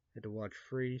Yonder. Had to watch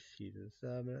Free season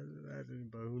 7,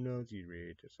 but who knows? You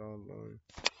read this online.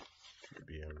 Should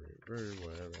be unrated,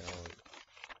 whatever.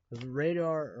 Is it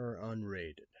radar or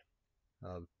unrated?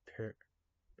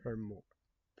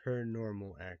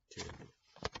 Paranormal Activity.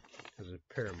 Because it's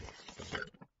Paramount.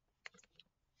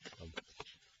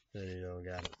 Then you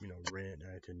got rent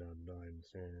 19.99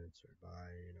 cents or buy,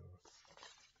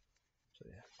 So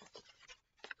yeah.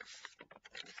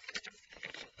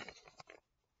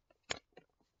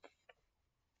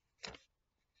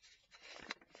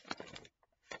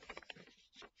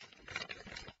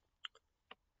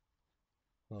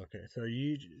 Okay, so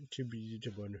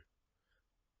YouTube on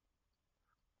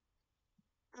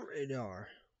radar.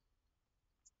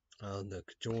 The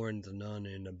Conjuring, the Nun,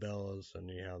 and the Bells, and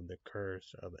you have the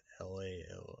Curse of LALLORNA.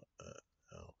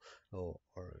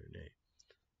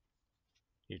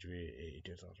 YouTube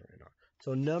is also radar.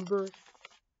 So number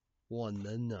 1,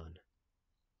 the Nun.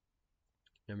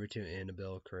 Number 2,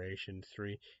 Annabelle Creation.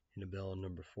 3, Annabelle.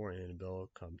 Number 4, Annabelle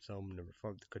Comes Home. Number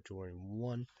 5, The Conjuring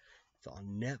 1. It's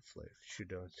on Netflix.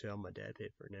 Should tell my dad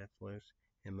paid for Netflix.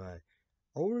 And my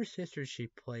older sister, she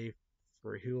played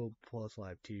for Hulu Plus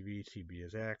Live TV,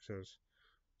 CBS Access.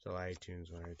 So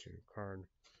iTunes card.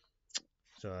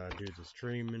 So I do the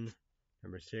streaming.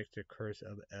 Number 6, The Curse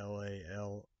of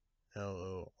LALLORNA.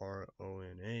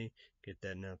 Get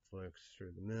that Netflix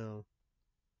through the mail.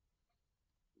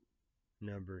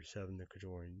 Number 7, The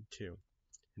Conjuring 2.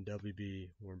 And WB,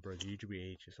 Warner Bros.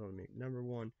 UGBH is only make number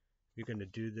 1. If you're gonna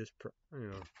do this,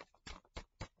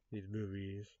 these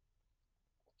movies.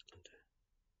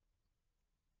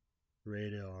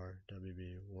 Radar,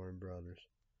 WB, Warner Brothers.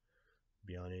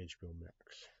 Be on HBO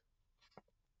Max.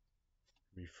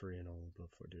 Be free and all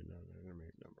before doing that. I'm gonna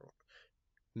make number 1.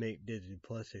 Make Disney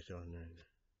Plus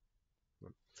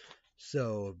 $6.99. So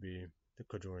it'll be The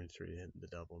Conjuring 3 hitting the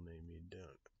double made me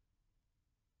done.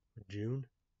 June.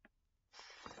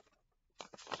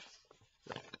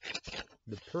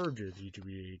 The Purges,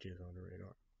 UGBH is on the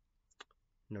radar.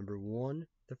 Number 1,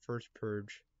 the first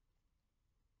Purge.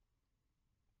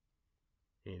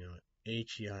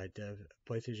 HEI,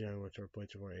 PlayStation which are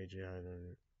PlayStation 4, HEI,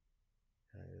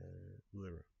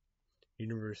 Blu-ray.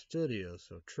 Universal Studios,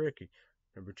 so Tricky.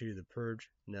 Number 2, The Purge,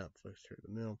 Netflix through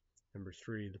the mail. Number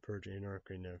 3, The Purge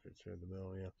Anarchy, Netflix through the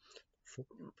mail, yeah. 4,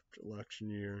 election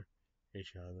year,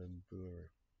 HEI, Blu-ray.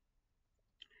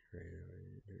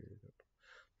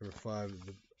 Number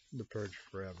 5, The Purge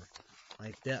Forever.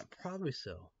 Like that, probably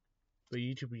so. But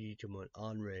YouTube went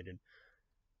unrated.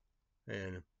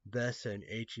 And best in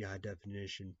HEI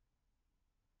definition,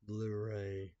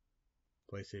 Blu-ray,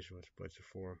 PlayStation, PlayStation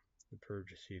 4, The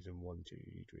Purge Season 1, 2,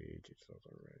 YouTube, it's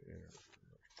also right.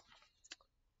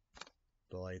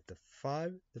 But like the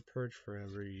 5, The Purge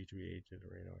Forever, YouTube, is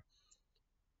radar.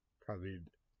 Probably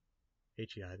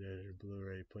HEI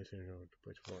Blu-ray, PlayStation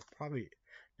 4, probably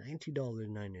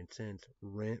 $19.99.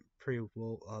 Rent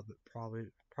pre-roll of it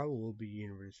probably will be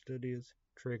Universal Studios.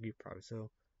 Tricky, probably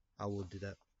so. I will do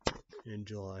that in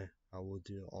July. I will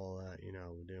do all that, I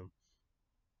will do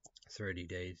 30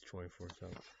 days,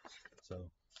 24/7.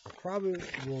 So I probably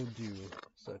will do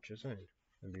such a thing.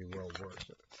 It'd be well worth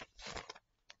it.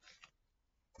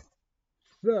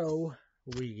 So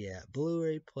we get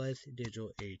Blu-ray plus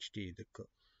digital HD, the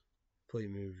complete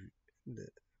movie,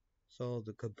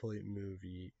 the complete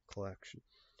movie collection.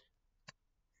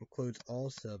 Includes all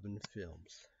 7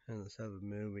 films, and the 7th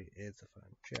movie is the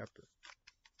final chapter.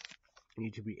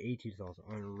 YouTube 18 is also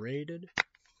unrated.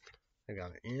 I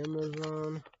got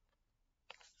Amazon.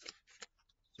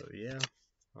 So yeah,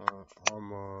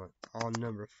 I'm on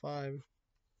number 5.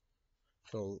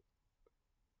 So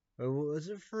it was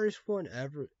the first one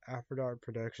ever After Dark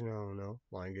production. I don't know.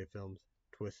 Lionsgate Films,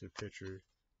 Twisted Pictures.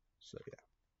 So yeah.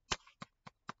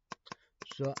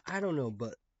 So I don't know,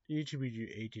 but YouTube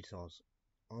 18 sauce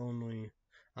only.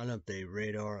 I don't know if they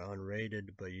radar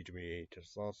unrated, but YouTube 18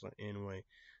 sauce anyway.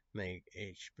 Make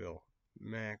HBO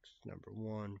Max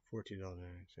 #1,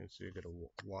 $14.99. So you're gonna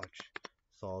watch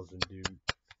Saws and do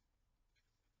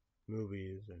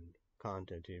movies and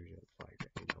content TV shows like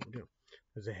that. You know what we do?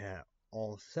 Because they have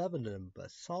all 7 of them,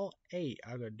 but Saw 8,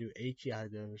 I gotta do HEI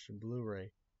definition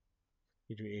Blu-ray.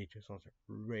 You do HS also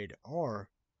rated R.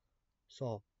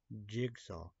 Saw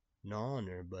Jigsaw,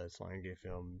 non-honor, but it's Lionsgate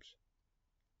Films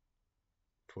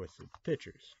Twisted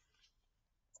Pictures.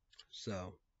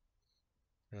 So,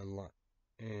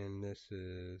 and this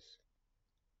is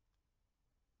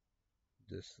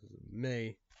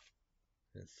May.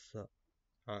 It's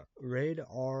rated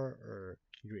R or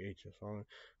UHS on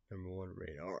 #1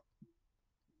 rated R.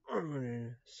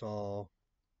 Saw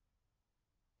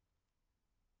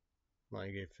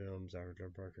Lionsgate Films, Avatar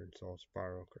Parker, Saw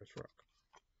Spiral, Chris Rock.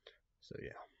 So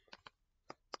yeah.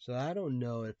 So I don't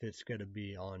know if it's gonna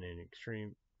be on an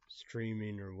extreme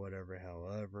streaming or whatever.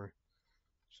 However,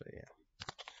 so yeah.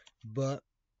 But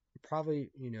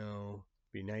probably be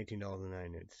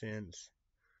 $19.99.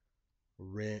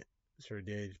 Rent for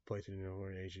days placed in the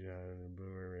order agent out of the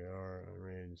Blu-ray R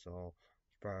unrated Saw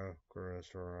Spiral,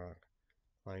 Chris Rock,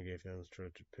 Lionsgate Films,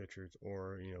 Twisted Pictures,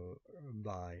 or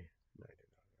buy $19.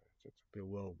 It's a bit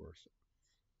well worth it.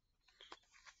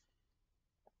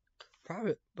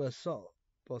 Private, but Saw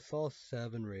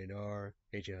 7 radar,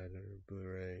 HI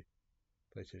Blu-ray,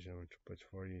 PlayStation, puts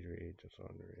 43 just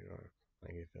on the radar,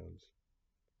 Lionsgate Films.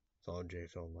 Saw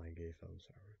Jigsaw, Lionsgate Films,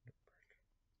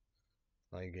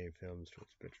 Lionsgate Films,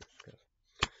 Twisted Pictures, guys.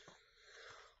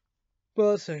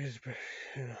 But so yeah.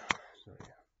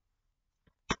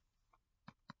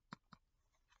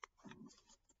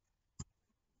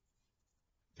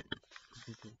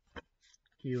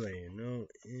 QANO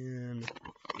and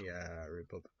yeah,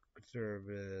 Republican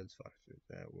Conservatives, Fox News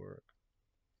Network,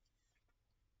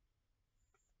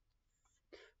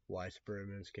 white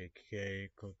supremacists, KKK,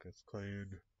 Ku Klux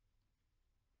Klan,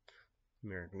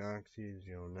 American Nazis,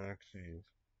 Nazis,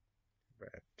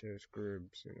 Baptist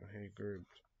groups, hate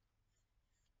groups,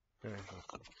 National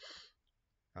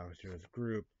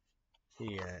Group.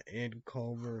 You got Ed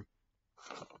Culver.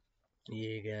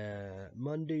 You got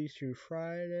Monday through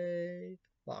Friday,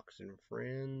 Fox and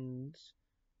Friends.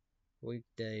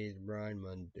 Weekdays,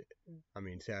 Brian.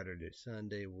 Saturday,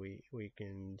 Sunday,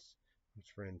 weekends, his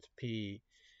friends Pete,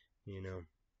 Here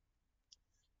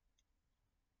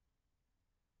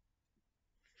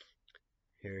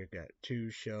you got 2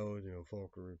 shows,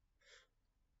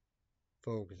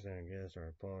 focus, I guess,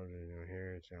 or pause,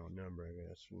 here it's outnumbered, I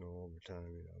guess, no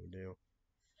overtime, we do.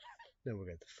 Then we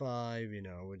got the 5, we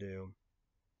do.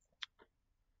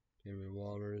 Jimmy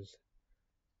Walters,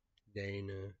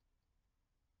 Dana,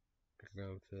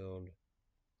 Grunfeld,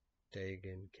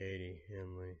 Dagan, Katie,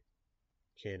 Henley,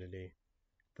 Kennedy,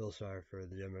 Phil Cypher,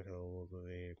 the Democrat Local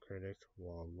League Critic,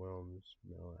 Walt Wilms,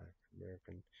 Male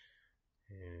African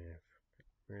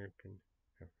American,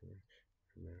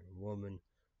 African-American woman,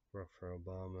 work for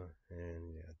Obama,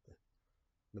 and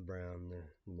the brown, the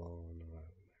ball, and the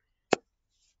white.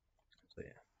 So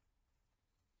yeah.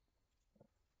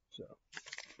 So,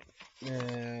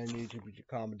 and you can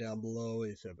comment down below.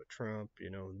 He said about Trump,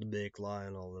 the big lie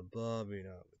and all the above, what we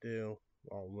do.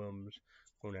 All Wilms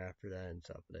going after that and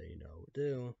stuff that, what we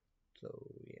do. So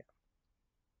yeah.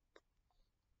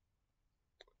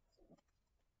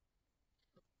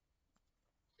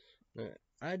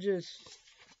 I just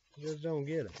don't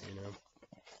get it,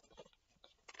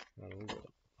 I don't get it.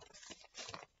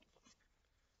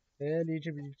 And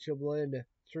YouTube should the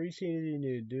 3 things you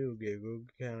need to do: get a Google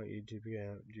account, YouTube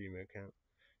account, Gmail account.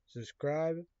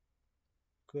 Subscribe,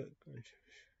 click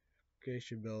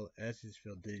notification bell.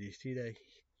 Essensville, did you see that?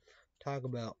 Talk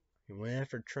about he went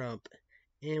after Trump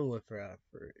and went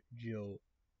after Joe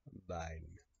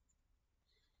Biden.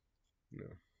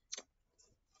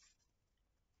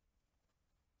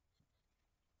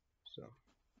 So,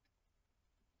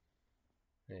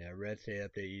 yeah, Red State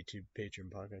Update, YouTube, Patreon,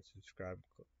 podcast, subscribe,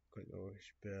 click the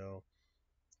notification bell,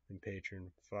 and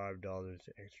Patreon, $5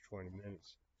 extra 20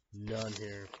 minutes. None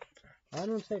here. I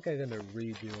don't think I'm gonna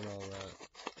redo all that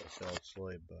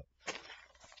self-slate, but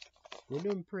we're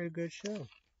doing a pretty good show.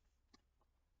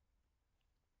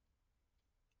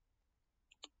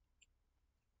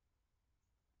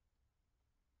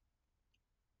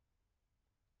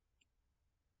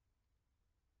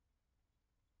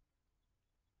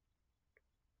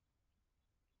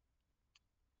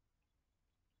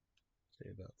 Say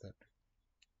about that.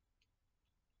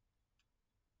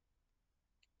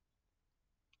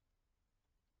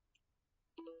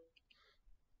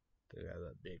 They got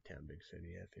that big town, big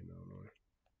city, FM, Illinois.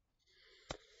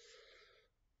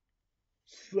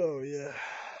 So yeah.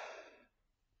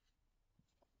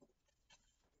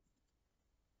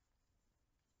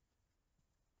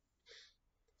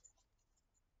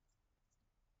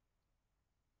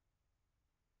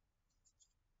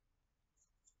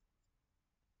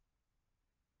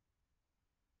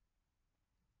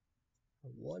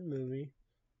 fun movie.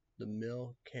 The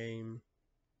milk came,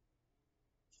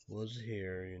 was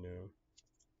here, you know,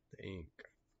 the ink.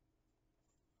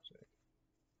 So,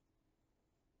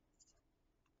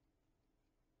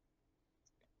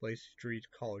 Play Street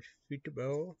College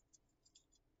Football.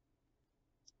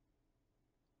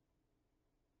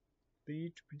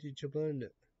 Beach, pretty children.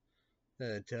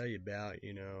 Tell you about,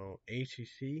 you know,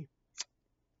 ACC.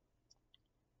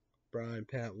 Brian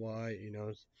Pat White, you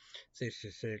know,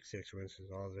 66, 6 wins since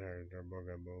all the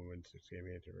Morgan wins 6 game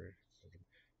into racism.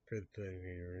 For the playing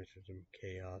racism,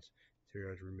 chaos, 3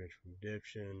 hours rematch from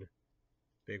redemption.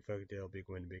 Big fuck deal, big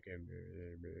win, big game.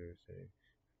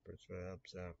 First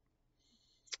ups out.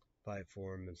 Fight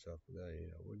for him and stuff like that, you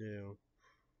know, we'll do.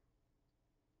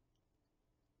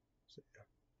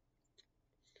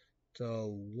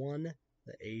 So won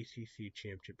the ACC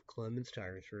championship. Clemens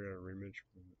Tigers for a rematch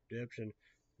from redemption.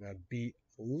 Now beat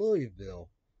Louisville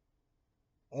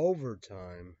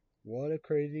overtime. What a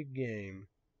crazy game.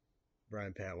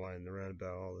 Brian Pat White in the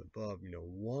roundabout, all the above. You know,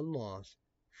 1 loss,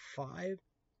 5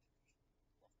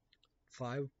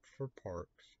 for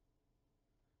Parks.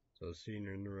 So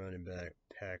senior in the running back,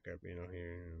 pack up, you know,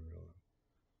 here.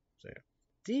 So yeah.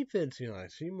 Defense, you know, I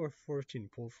see more 14,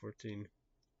 pull 14,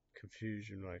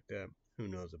 confusion like that. Who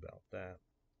knows about that?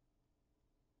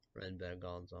 Running back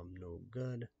odds, I'm no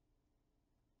good.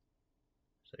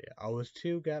 So yeah, I was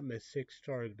 2, got my 6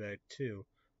 stars back too,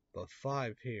 but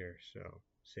 5 here, so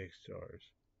 6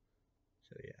 stars.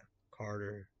 So yeah,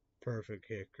 Carter, perfect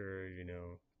kicker, you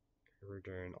know,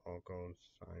 return, all goals,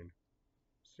 sign,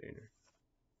 senior.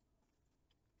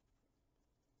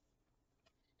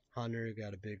 Hunter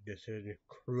got a big decision,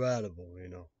 incredible, you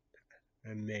know,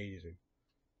 amazing.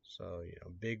 So, you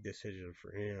know, big decision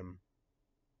for him.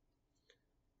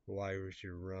 Wide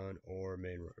receiver run or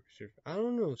main wide receiver. I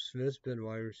don't know if Smith's been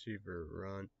wide receiver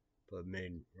run, but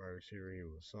main wide receiver he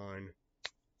will sign.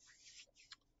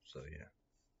 So yeah.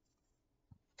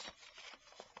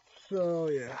 So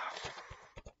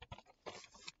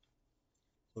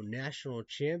national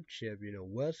championship, you know,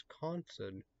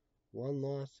 Wisconsin, 1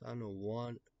 loss, I don't know,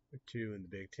 1 or 2 in the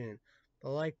Big Ten.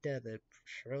 But like that, they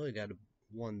surely got to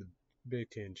won the Big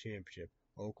Ten championship.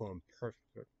 Oklahoma,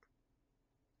 perfect.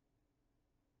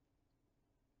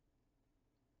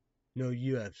 No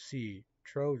UFC,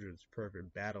 Trojans,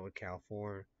 perfect. Battle of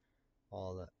California,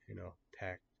 all that, you know,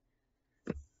 Pac-10,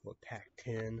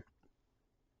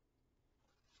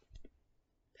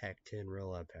 Pac-10,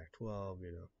 real life Pac-12,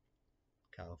 you know,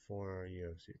 California,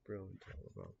 UFC, brilliant, all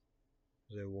about.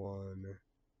 They won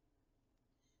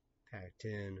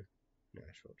Pac-10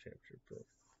 national championship.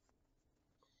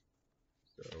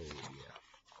 So yeah,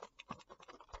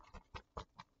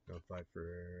 no fight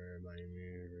for Miami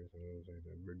or something like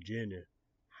that. Virginia,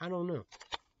 I don't know,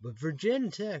 but Virginia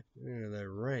Tech, you know,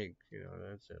 they're ranked, you know,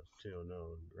 that's still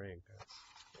known rank.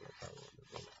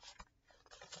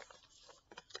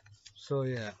 So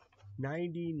yeah,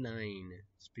 99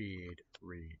 speed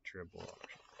read triple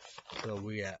option. So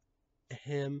we got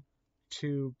him,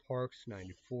 2 Parks,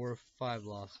 94, 5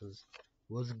 losses.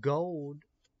 Was gold,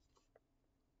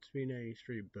 speed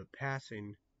 93, but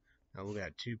passing. Now we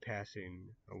got 2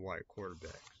 passing white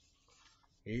quarterbacks.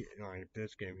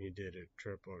 This game he did a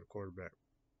triple quarterback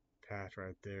pass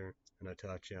right there and a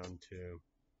touchdown to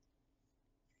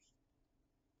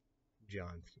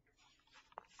Johnson.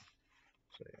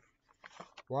 So yeah,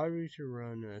 wide receiver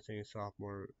run. I think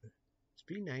sophomore.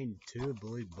 Speed 92, I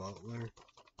believe Butler.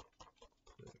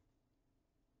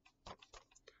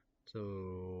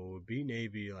 So B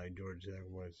Navy like Georgia Tech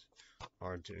was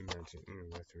hard to imagine.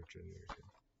 West Virginia,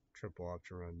 triple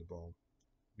option run the ball.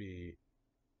 B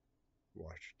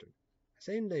Washington.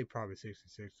 Same day, probably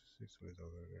 66 wins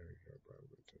over there.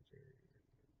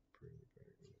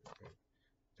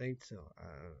 I think so.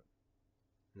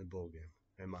 In the bowl game,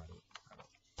 I might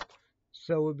have.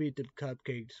 So we beat the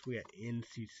Cupcakes. We got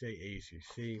NC State,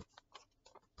 ACC.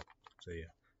 So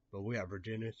yeah, but we got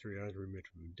Virginia 3 hours rematch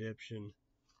from redemption.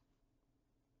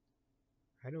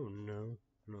 I don't know.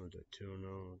 I know the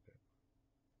 2-0.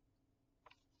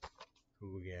 Who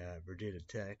we got? Virginia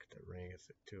Tech that ranks us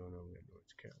at 2-0. We got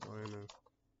North Carolina.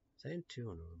 Saying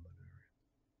 2-0, but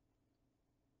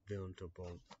Villain to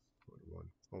both 1-1.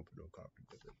 Hope no copy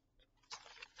does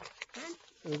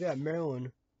it. We got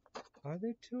Maryland. Are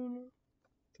they 2-0?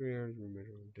 3 hours rematch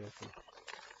from redemption.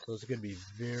 So it's gonna be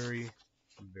very,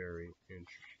 very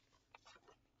interesting.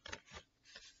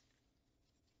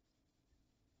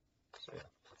 So yeah.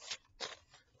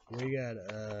 We got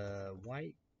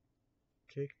white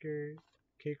kicker,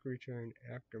 kick return,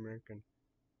 African American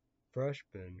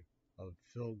freshman of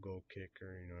field goal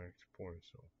kicker, you know, extra points.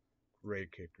 So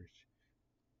great kickers.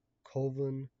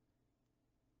 Colvin,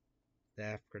 the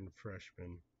African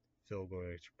freshman, field goal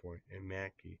extra point, and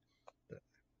Mackey, the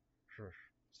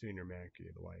senior Mackey,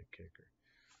 the white kicker.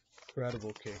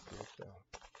 Incredible kicker. So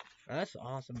that's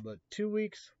awesome. But 2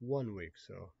 weeks, 1 week.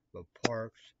 So, but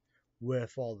Parks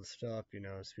with all the stuff,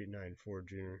 Speed 94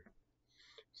 Junior.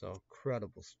 So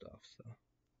incredible stuff. So.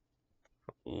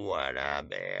 What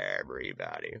up,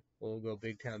 everybody? We'll go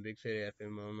Big Town, Big City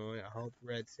FM, Illinois. I hope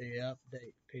Red City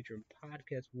Update Patreon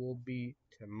podcast will be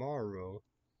tomorrow.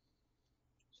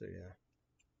 So, yeah.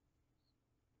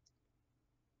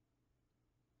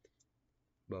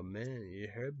 But, man, you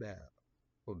heard about.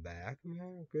 We're back,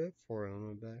 man. Good for him.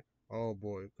 We're back. Oh,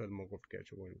 boy. Couldn't go to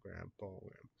catch a win, Grandpa.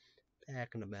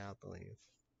 Back in the Badlands.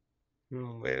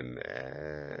 We're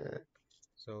back.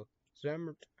 So,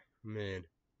 summer, man,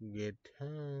 good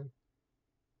time.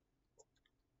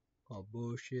 All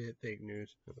bullshit, fake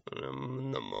news.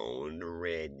 I'm the most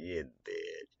wretched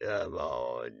bitch of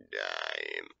all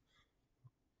time.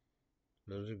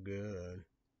 Those are good.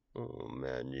 Oh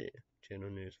man, yeah. Channel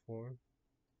News 4.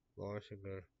 Loris, a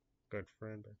good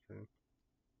friend, I think.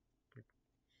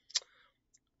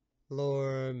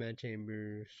 Laura, Matt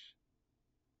Chambers,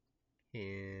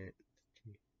 and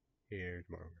here's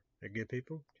Margaret. They're good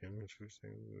people. Channel News 4.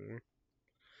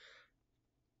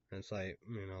 And it's like,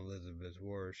 Elizabeth's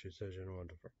words. She says she don't want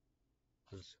to fight.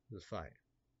 This fight.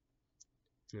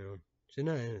 She's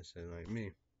not innocent like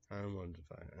me. I don't want to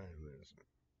fight. I am innocent.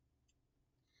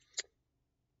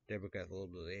 Deborah got a little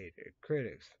bit of hate.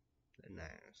 Critics, they're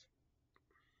nice.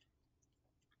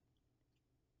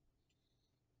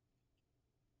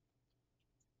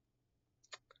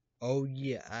 Oh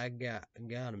yeah, I got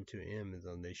them to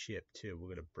Amazon. They ship too. We're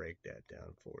gonna break that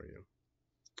down for you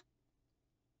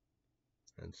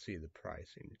and see the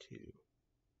pricing too.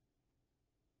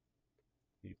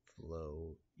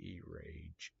 E-Flow,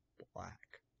 E-Rage,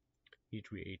 Black.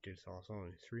 Each we ate this sauce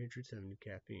only 370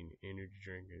 caffeine, energy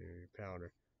drink, energy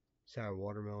powder, sour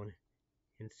watermelon,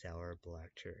 and sour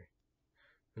black cherry.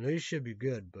 And these should be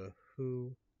good, but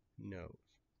who knows?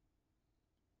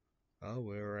 Oh,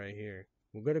 we're right here.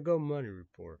 We're gonna go money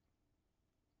report.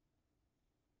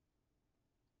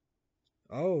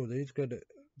 Oh, these go to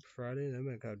Friday. They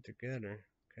might go together.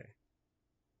 Okay.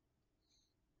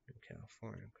 In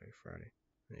California. Okay, Friday.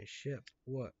 They ship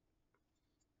what?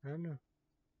 I don't know.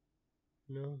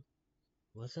 No.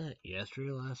 Was that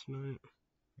yesterday, last night?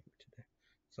 Maybe today.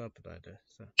 Something like that.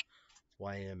 So,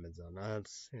 why Amazon?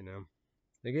 That's,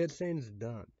 they get things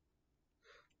done.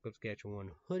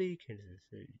 Saskatchewan hoodie, Kansas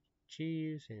City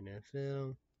Chiefs,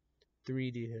 NFL,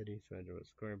 3D hoodies, Federal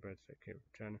Square Breads that came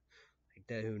from China. Like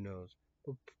that, who knows?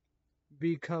 Will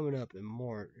be coming up in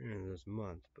more in this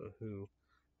month, but who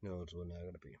knows when that's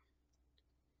gonna be.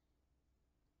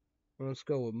 Let's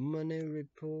go with Money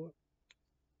Report.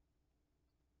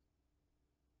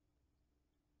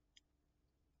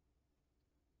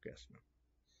 Guess not.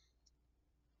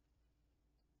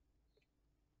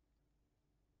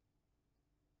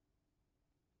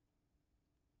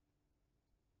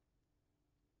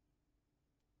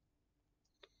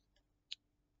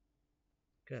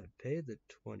 Gotta pay the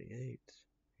 28th.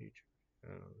 I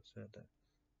don't know who said that.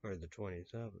 Or the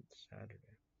 27th,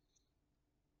 Saturday.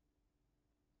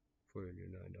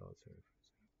 $409.35.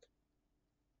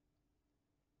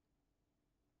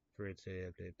 For its day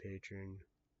update patron.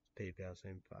 PayPal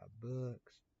same $5.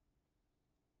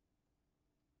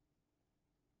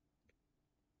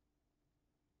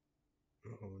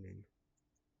 Holding.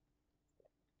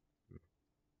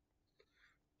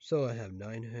 So I have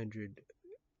 $926.21.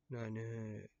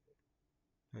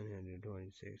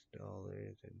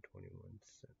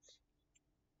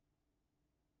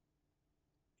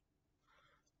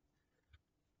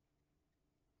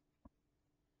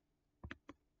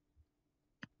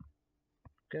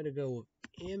 Gotta go with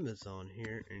Amazon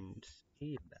here and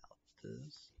see about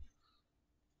this.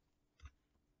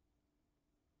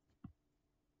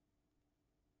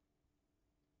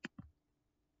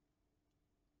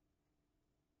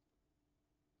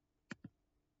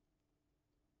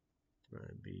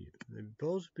 They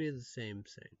both be the same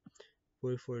thing.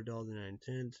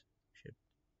 $44.09.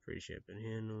 Free shipping and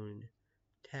handling.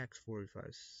 Tax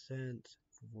 45 cents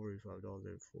for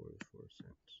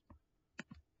 $45.44.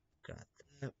 Got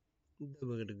that. Then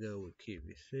we're gonna go with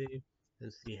QVC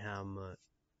and see how much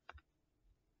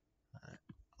I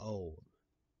owe.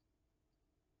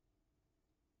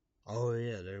 Oh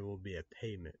yeah, there will be a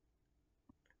payment.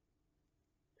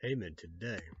 Payment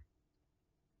today.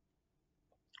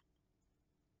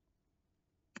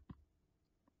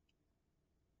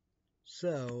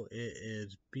 So it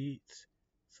is Beats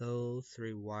Soul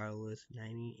 3 Wireless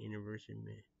 90 anniversary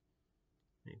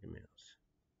Mickey Mouse.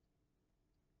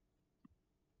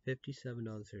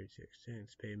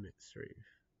 $57.36. Payment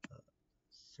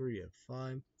 3 of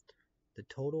 5. The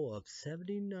total of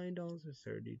 $79.32.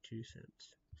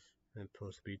 And it's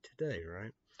supposed to be today,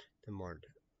 right? The March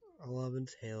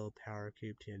 11th Halo Power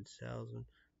Cube 10,000.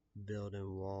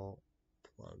 Built-in wall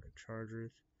plug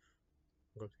chargers.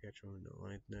 I'm going to catch on to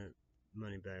like that.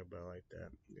 Money back, but I like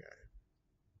that. Yeah.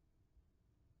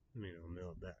 I'll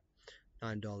mail it back.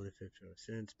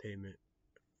 $9.55. Payment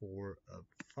 4 of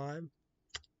 5.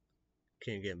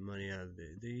 Can't get money out of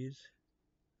these.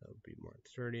 That would be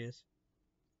March 30th.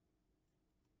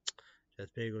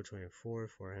 Just Bagel 24,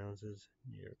 4 ounces.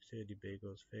 New York City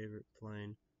Bagel's favorite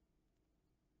plain.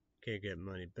 Can't get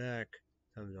money back.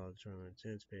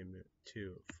 $7.21. Payment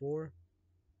 2 of 4.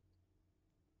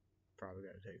 Probably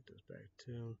gotta take this back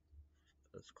too.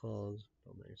 That's closed.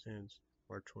 Don't make sense.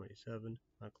 March 27.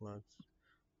 Lux.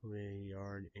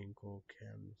 Yard ankle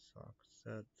cam sock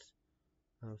sets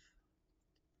of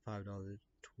 $5.20.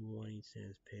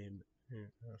 Payment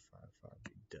 5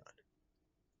 be done.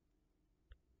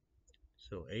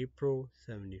 So April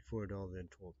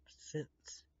 $74.12.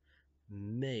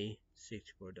 May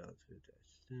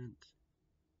 $64.50.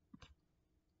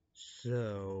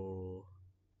 So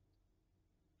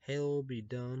Halo will be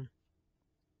done.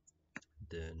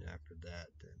 Then after that,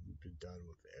 then we'll be done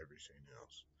with everything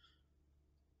else.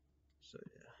 So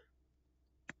yeah.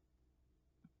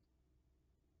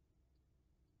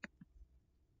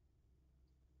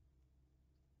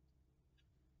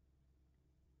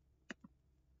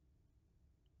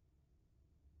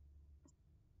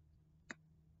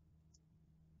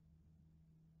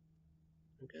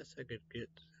 I guess I could get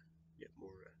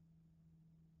more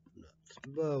nuts.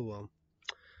 But well.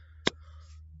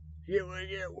 Here we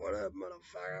get what up,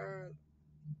 motherfucker.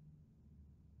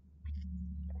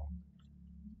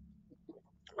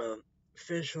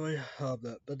 Officially of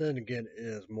that, but then again, it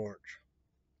is March.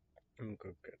 I'm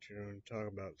gonna get you and talk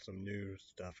about some new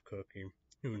stuff cooking.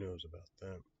 Who knows about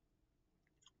that?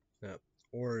 That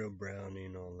Oreo brownie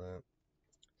and all that.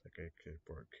 It's like a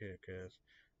Kickboard Kick-Ass.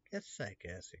 Guess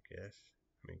sarcastic, yes.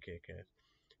 Kick-Ass.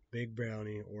 Big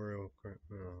brownie, Oreo,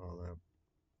 all that.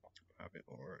 Probably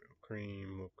Oreo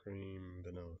cream, whipped cream,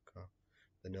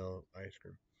 vanilla ice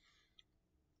cream.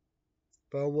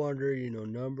 But I wonder,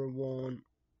 number one,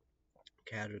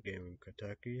 casual game in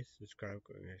Kentucky. Subscribe,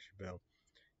 click the bell,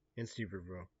 and Steve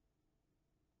Bro.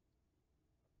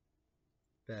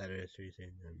 That is 3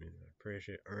 things that means I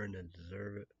appreciate, earn, and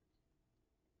deserve it.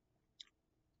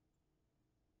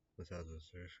 Without the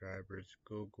subscribers,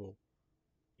 Google,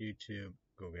 YouTube,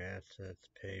 Google Assets,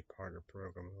 Pay, Partner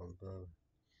Program, all above.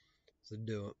 So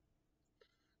do it.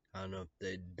 I don't know if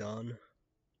they done.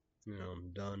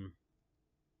 I'm done.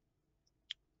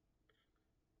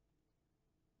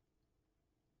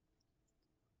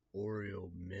 Oreo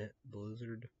Mint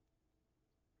Blizzard.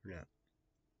 No.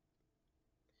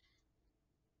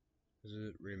 Does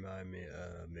it remind me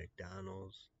of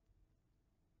McDonald's?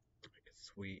 Like a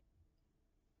sweet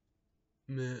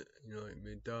mint, like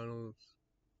McDonald's.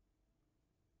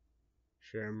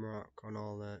 Shamrock and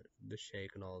all that. The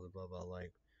shake and all the above. I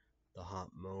like the hot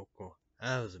mocha.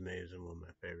 That was amazing, one of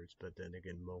my favorites. But then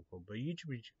again, mocha. But you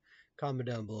should comment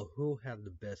down below who have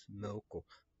the best mocha.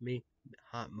 Me,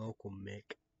 hot mocha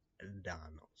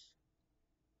McDonald's.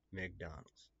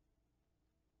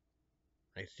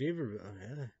 Like Steve,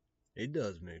 yeah, he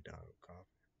does McDonald's coffee.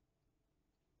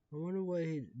 I wonder what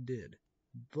he did.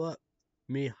 But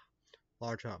me,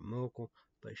 large hot mocha.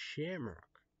 But Shamrock.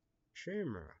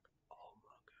 Oh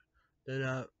my god. Then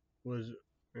I was,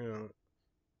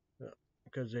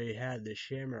 because they had the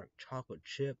Shamrock chocolate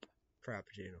chip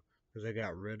frappuccino. Because they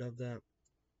got rid of that.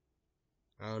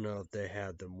 I don't know if they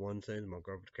had the one thing my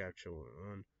girlfriend captured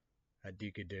on at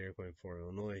Deacon Dairy Queen for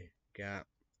Illinois. Got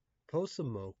Post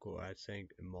Mocha, I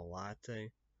think, and Malate.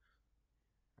 I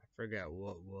forgot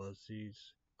what was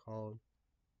these called.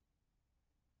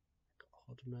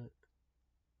 Ultimate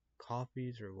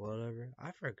coffees or whatever.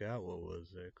 I forgot what was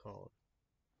they called.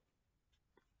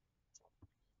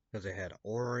 Because they had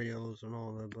Oreos and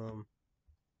all of them.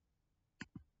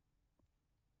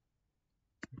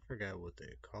 I forgot what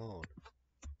they called.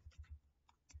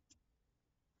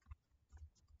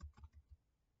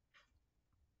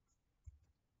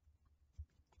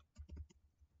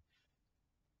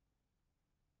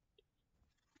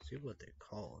 See what they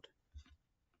called.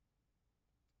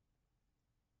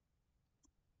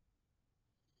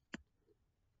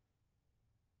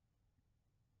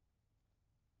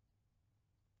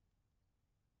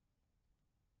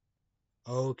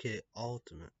 Okay,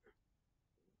 Ultimate.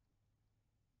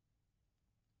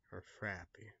 Or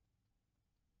Frappy.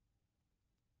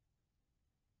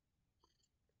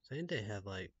 I think they have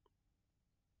like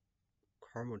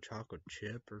caramel chocolate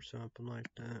chip or something like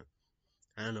that.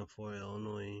 I don't know for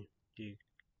Illinois, you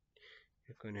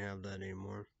couldn't have that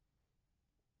anymore.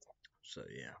 So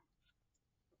yeah.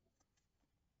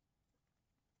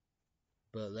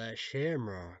 But that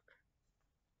Shamrock,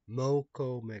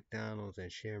 Moco, McDonald's,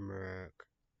 and Shamrock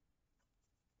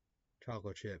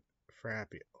chocolate chip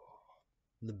frappe, oh,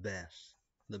 the best,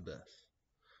 the best.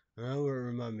 And that would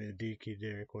remind me of DK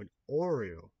Dairy Queen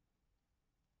Oreo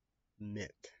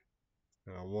mint.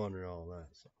 And I wanted all that,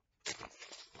 so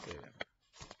yeah.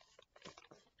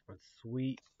 A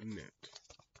sweet mint.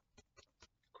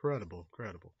 Credible.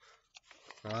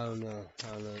 I don't know,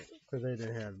 because they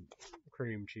didn't have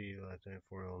cream cheese last night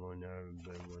for Illinois, never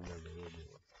been one, never will be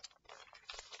one.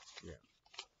 Yeah.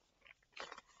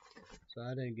 So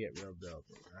I didn't get real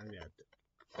velvet. I got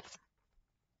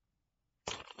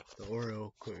the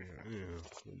Oreo queen,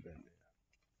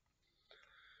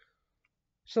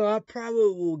 So I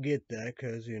probably will get that,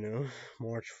 because,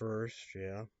 March 1st,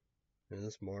 yeah. And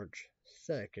it's March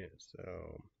 2nd,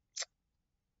 so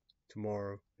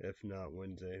tomorrow, if not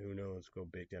Wednesday, who knows, go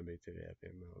big that big today,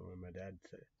 what my dad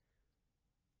said.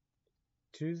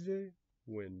 Tuesday,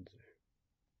 Wednesday.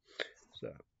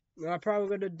 So, I'm probably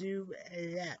going to do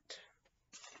that.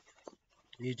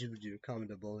 YouTube do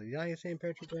comment below. Yeah, you St.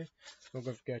 Patrick's Day? Don't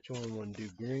forget you want to do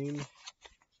green.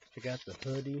 I got the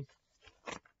hoodie.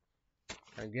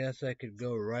 I guess I could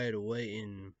go right away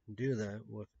and do that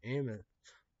with Amazon.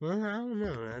 Well, I don't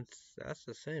know. That's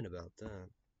the saying about that.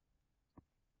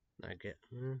 I get.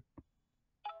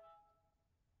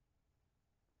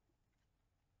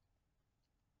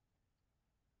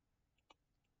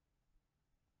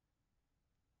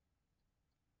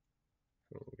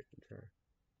 Oh, we can try.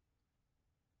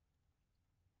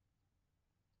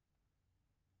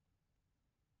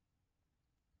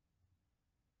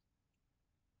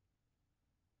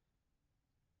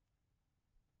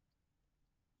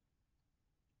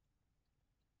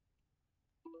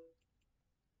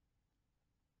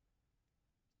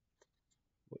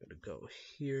 We're gonna go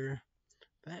here.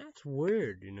 That's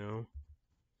weird,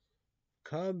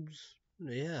 Cubs,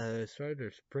 yeah, they started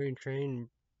their spring training,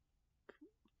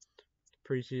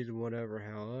 preseason, whatever,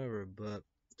 however, but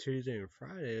Tuesday and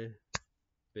Friday,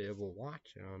 be able to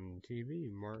watch it on TV,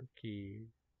 marquee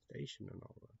station and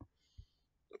all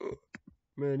that.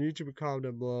 Man, YouTube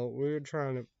comment below. We were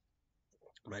trying to.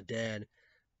 My dad,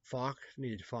 Fox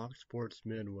needs Fox Sports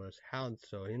Midwest. How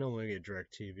so? He don't want to get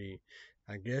DirecTV.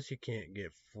 I guess you can't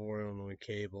get foreign on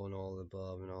cable and all the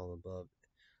above and all the above.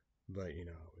 But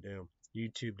damn,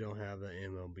 YouTube don't have the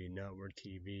MLB Network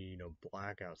TV.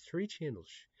 Blackouts. 3 channels.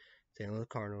 St. Louis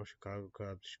Cardinals, Chicago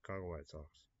Cubs, Chicago White Sox.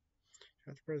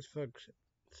 That's pretty folks.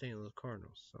 St. Louis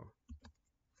Cardinals. So.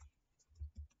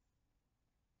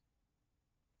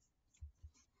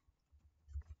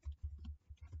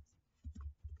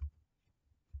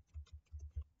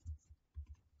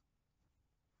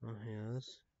 Oh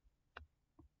yes.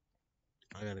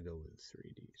 I gotta go with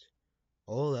 3Ds.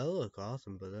 Oh, that look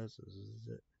awesome, but that's a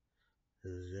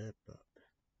zip up.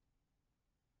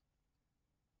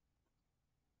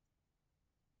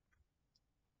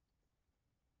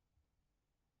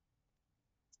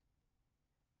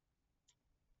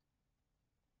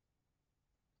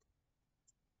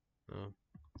 Oh.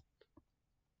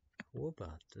 What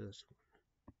about this one?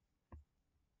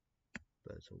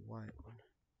 But it's a white one.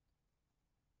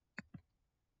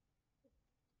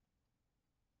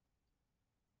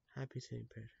 Happy St.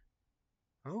 Patrick.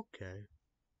 Okay.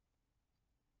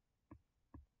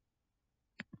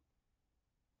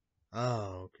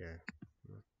 Oh, okay.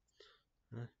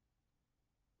 Huh?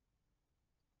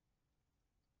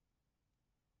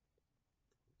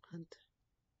 What?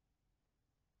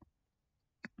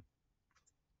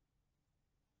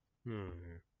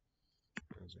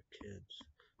 Those are kids.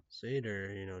 See,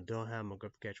 they're, don't have them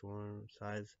up catch one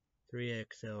size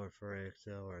 3XL or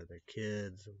 4XL, or the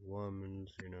kids,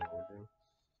 women's,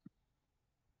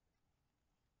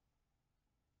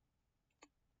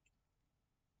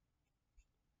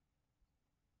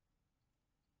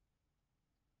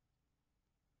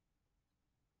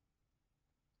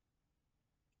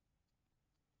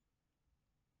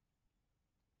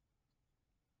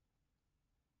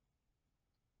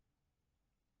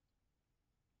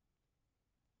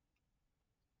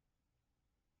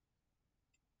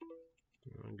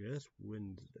 I guess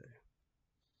Wednesday.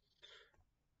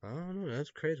 I don't know,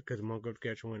 that's crazy because I'm gonna go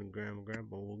catch one and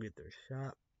grandma will get their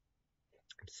shot.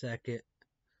 Second,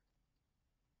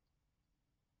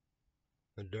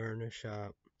 Moderna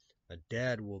shot. A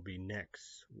dad will be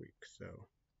next week, so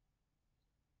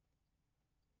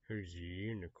here's your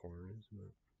unicorn, isn't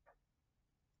it?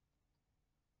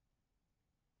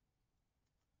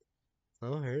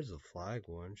 Oh, here's the flag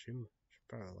one. She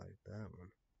probably like that one.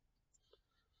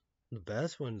 The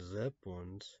best one's zip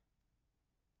ones.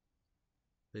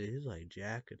 These like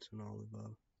jackets and all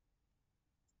above.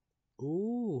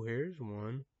 Ooh, here's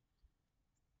one.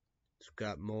 It's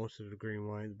got most of the green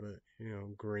white, but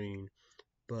green.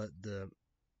 But the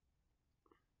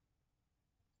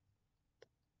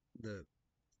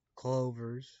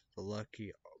clovers, the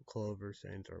lucky clover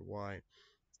saints are white.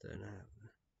 Then I have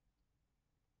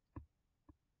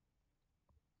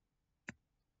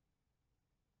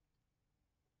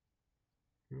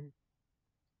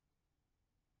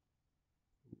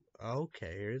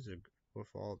okay, here's a with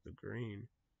all the green.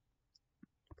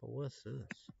 But what's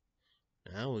this?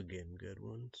 Now we're getting good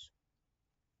ones.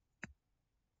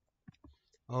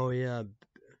 Oh yeah.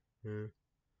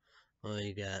 Oh,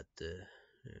 you got the.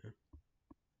 Yeah.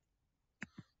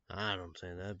 I don't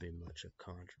think that'd be much of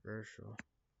controversial.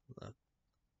 Look.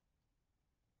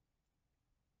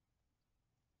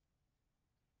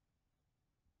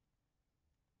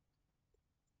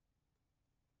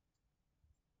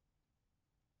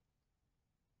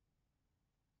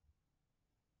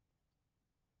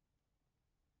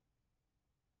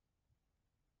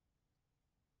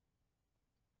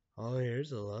 Oh,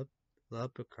 here's a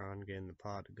leprechaun getting the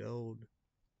pot of gold.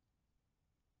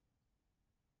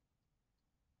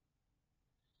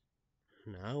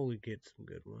 Now we get some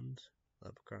good ones.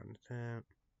 Leprechaun attack.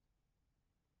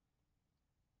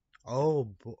 Oh,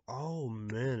 oh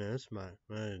man, that's my.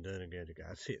 Then again, you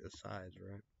gotta see the size,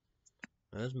 right?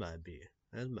 That might be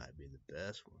the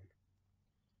best one.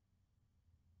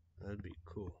 That'd be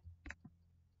cool.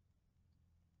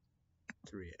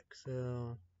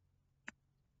 3XL.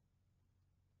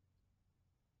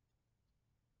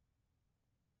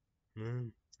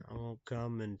 I won't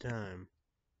come in time.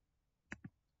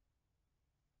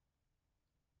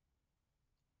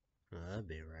 Well, that'd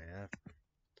be right after.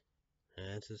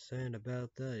 That's the saying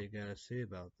about that. You gotta see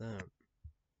about that.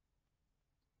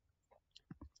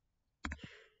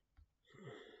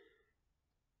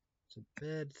 It's a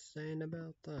bad saying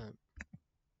about that.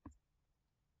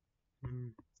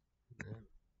 Yeah.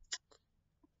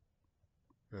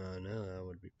 Oh no, that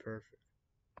would be perfect.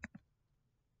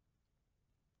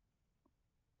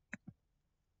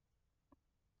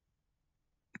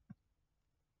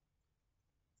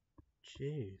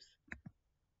 Jeez.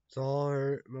 So all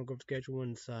her Minecraft schedule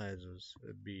in size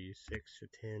would be 6 to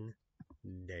 10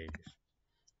 days.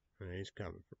 And he's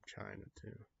coming from China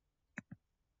too.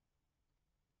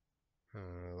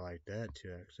 Like that,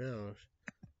 2XLs,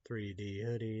 3D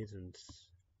hoodies, and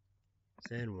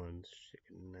thin ones. She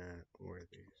cannot wear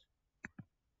these.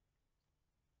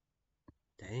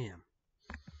 Damn.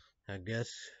 I guess,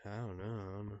 I don't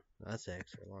know. That's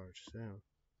extra large too.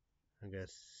 I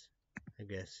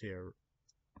guess here,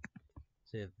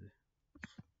 see if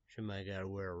she might gotta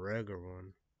wear a regular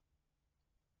one.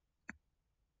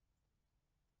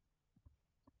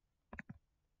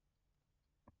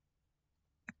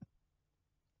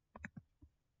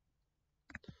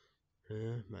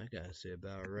 Might gotta see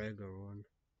about a regular one.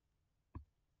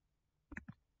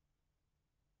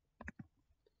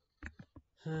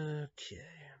 Okay.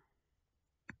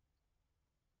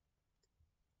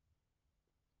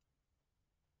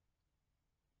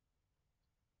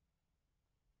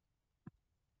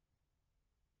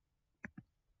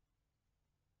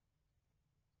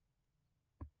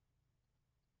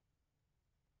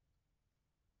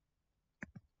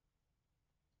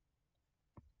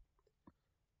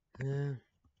 Yeah,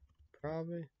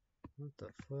 probably. What the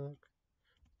fuck?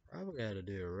 Probably gotta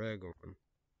do a regular one.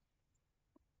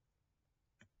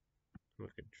 We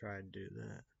could try to do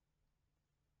that.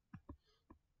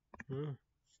 Huh?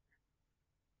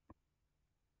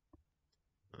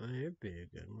 Oh, it'd be a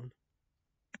good one.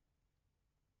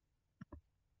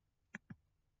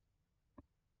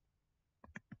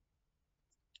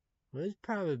 Well, it'd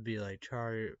probably be like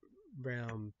Charlie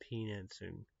Brown Peanuts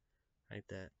and like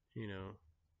that,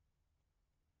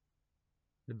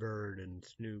 the bird and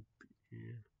Snoop.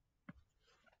 Yeah.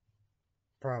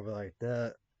 Probably like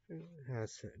that.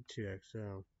 That's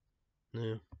 2XL.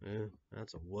 Yeah,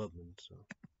 that's a woman, so.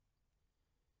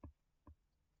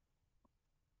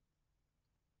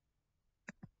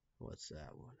 What's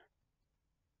that one?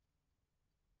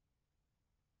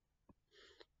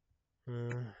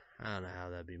 I don't know how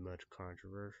that'd be much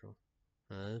controversial.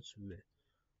 That's a bit.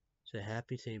 So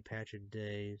happy St. Patrick's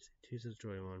Day,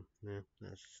 2021. Yeah,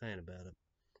 that's saying about it.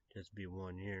 Just be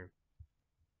 1 year.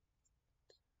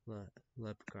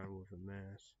 Leprechaun with a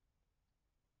mask.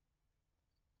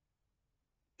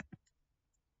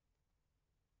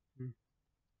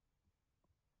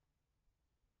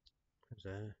 Is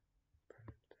that?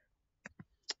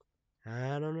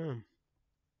 I don't know.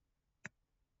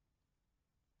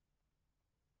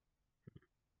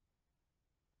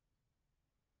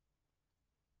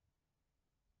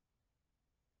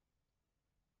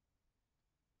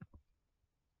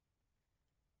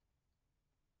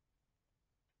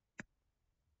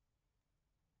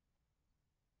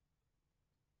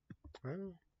 I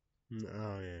don't.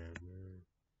 Oh yeah, man.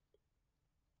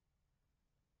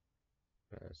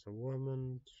 That's a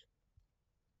woman's.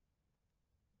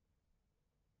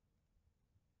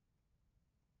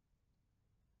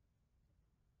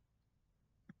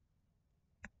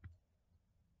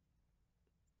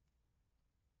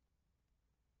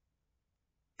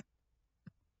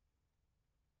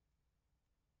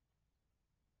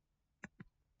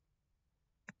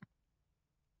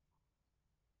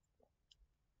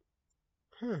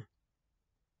 Huh.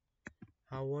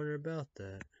 I wonder about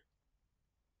that.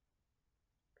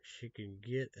 She can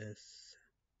get us.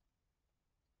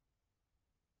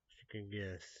 She can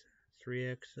guess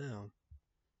 3XL.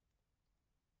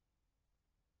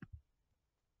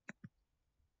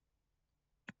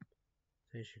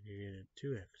 I think she could get a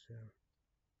 2XL.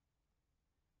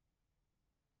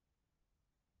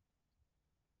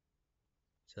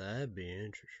 So that'd be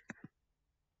interesting.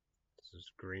 This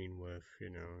is green with, yeah.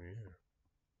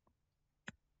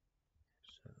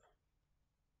 So,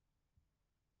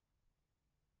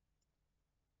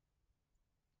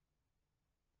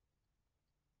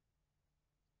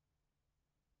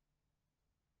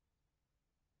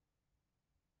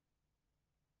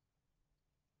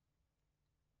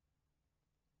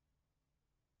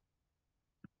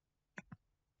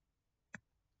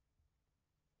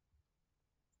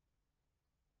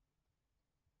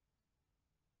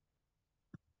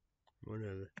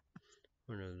 whenever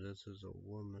this is a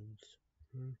woman's.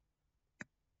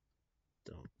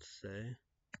 Don't say.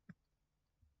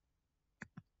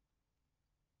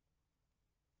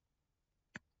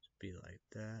 Be like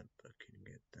that, but can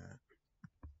get that.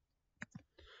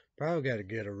 Probably got to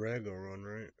get a regular one,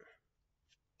 right?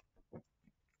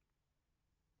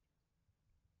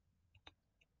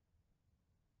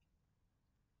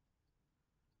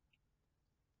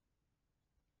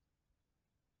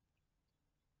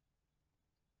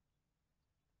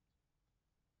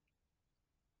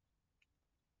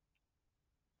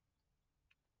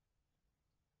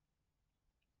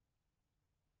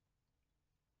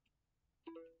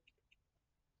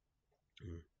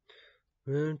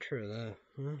 Yeah, true that.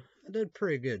 I did a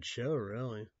pretty good show,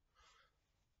 really.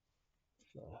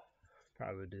 So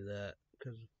probably do that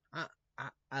because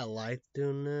I like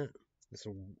doing that. It's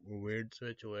a weird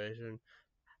situation.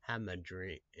 Have my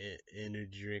drink,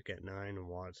 energy drink at 9 and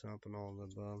watch something all the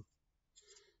above.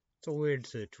 It's a weird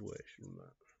situation,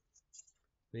 but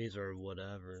these are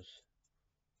whatevers.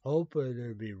 Hopefully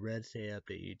there'll be Red State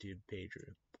Update YouTube page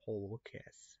or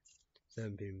podcast.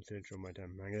 7 p.m. Central my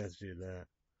time. I guess do that.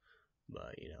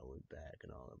 But, we're back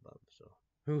and all above. So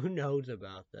who knows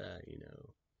about that,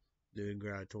 Doing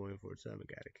grind 24/7.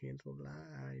 Gotta cancel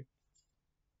live.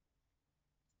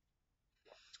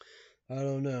 I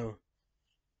don't know.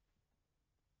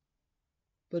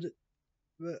 But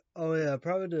oh yeah,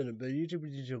 probably didn't. But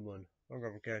YouTube one. I'm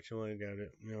gonna catch one. Got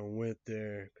it. Went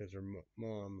there because her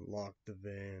mom locked the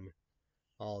van.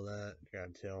 All that.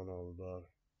 Got tail and all above.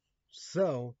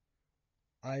 So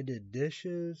I did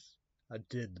dishes. I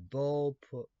did the bowl.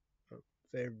 Put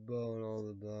favorite bowl and all the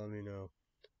above.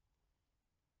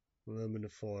 Aluminum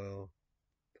foil.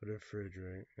 Put it in the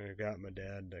refrigerator. And I got my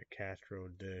dad that casserole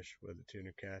dish with the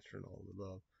tuna casserole and all the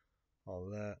above. All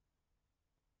that.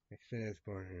 I finished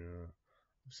burning.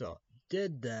 So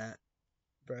did that.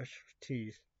 Brush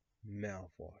teeth,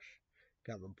 mouthwash.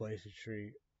 Got my Blazing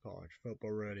Street college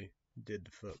football ready. Did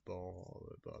the football, all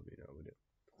the above, we do.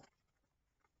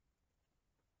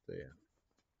 So yeah.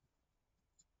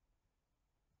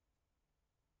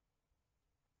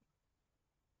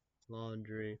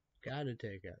 Laundry. Gotta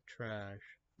take out trash.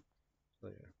 So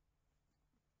yeah.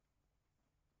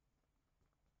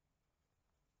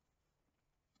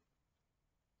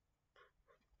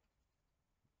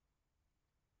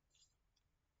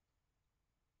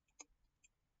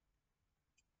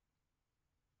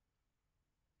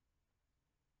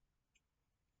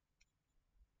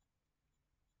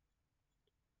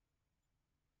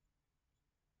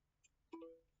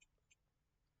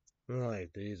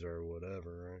 Like these or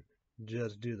whatever, right?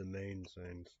 Just do the main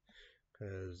things.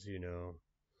 Cause,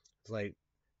 it's like,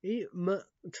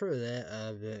 true that,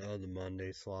 the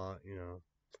Monday slot,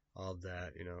 all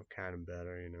that, kind of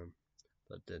better,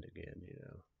 But then again,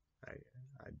 I,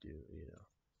 I do,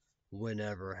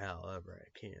 whenever, however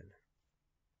I can.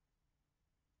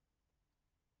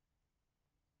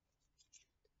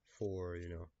 for,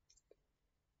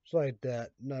 it's like that.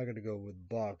 Not gonna go with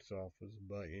box office,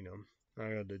 but I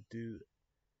gotta do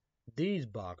these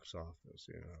box office,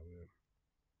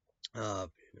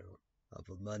 up, up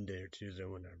a Monday or Tuesday,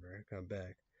 whenever I come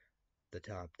back. The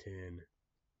top 10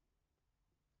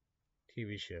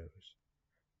 TV shows,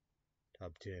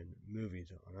 top 10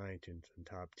 movies on iTunes, and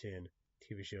top 10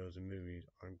 TV shows and movies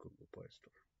on Google Play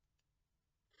Store.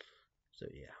 So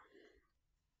yeah.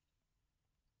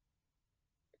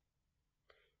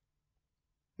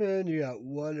 And you got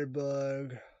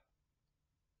Waterbug,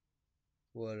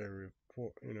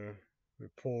 report,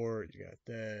 you got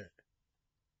that.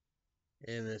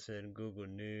 MSN, Google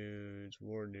News,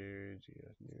 War News, you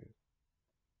got news.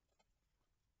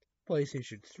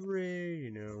 PlayStation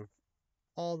 3,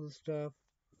 all the stuff.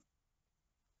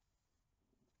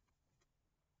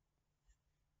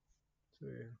 So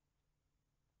yeah.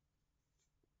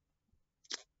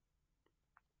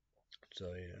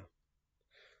 So yeah.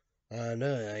 I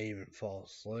know I even fall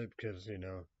asleep because,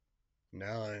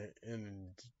 now I'm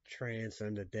in trance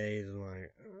and the days I'm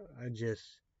like, I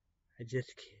just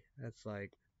can't. That's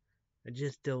like, I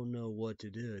just don't know what to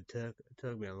do. It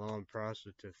took me a long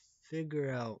process to figure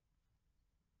out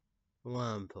what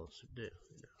I'm supposed to do,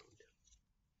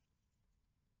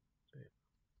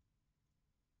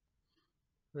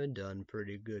 I've done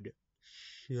pretty good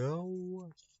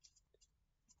show.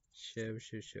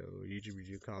 YouTube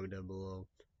review, comment down below.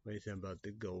 What do you think about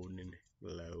the Golden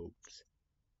Globes?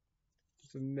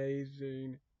 It's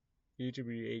amazing. YouTube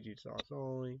review, AG Sauce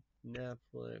only.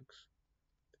 Netflix.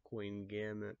 The Queen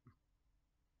Gambit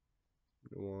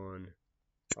won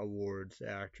awards.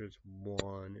 Actress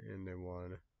won, and they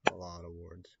won a lot of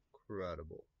awards.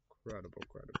 Incredible.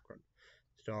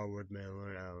 Star Wars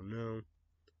Mandalorian, I don't know.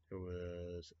 There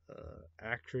was an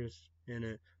actress in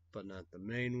it, but not the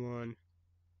main one.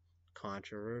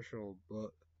 Controversial,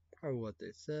 but probably what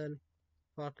they said.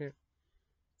 Fuck it.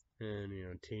 And,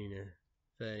 Tina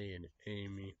Fey and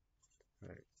Amy,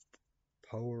 like,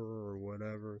 Poehler or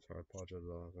whatever. So I apologize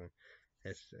about that.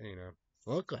 It's,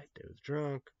 looked like they was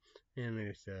drunk. And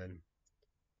they said,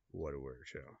 what a weird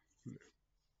show.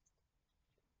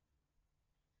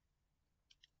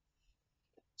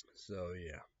 So,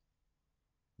 yeah.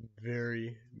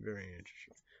 Very, very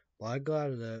interesting. Well, I got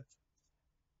that.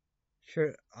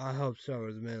 Sure, I hope Star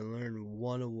Wars Mandalorian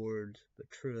won awards,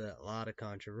 but true that a lot of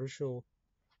controversial.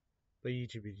 But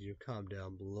YouTube video, comment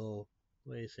down below.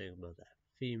 What do you think about that?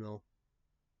 Female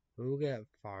who got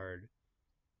fired?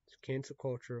 It's cancel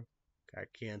culture.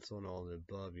 Got canceled and all the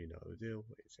above, the deal.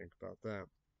 What do you think about that?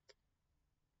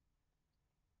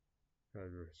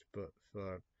 But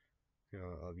fuck,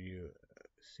 of you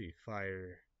see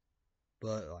fire,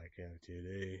 but like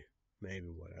today, maybe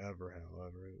whatever,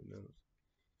 however, who knows?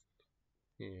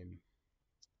 And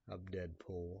of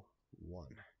Deadpool 1.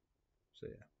 So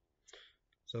yeah.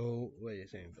 So what do you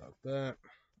think about that?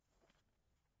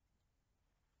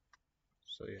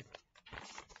 So yeah.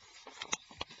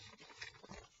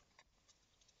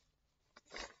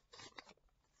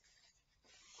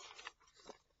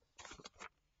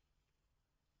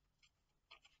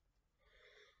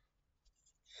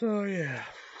 So yeah.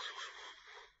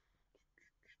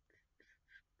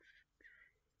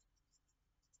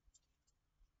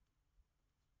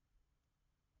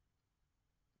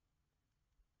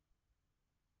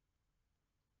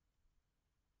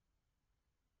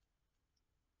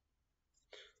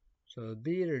 So it'll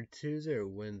be either Tuesday or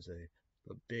Wednesday.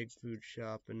 But big food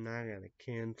shopping, I gotta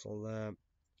cancel that.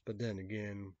 But then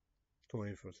again,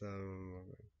 24/7,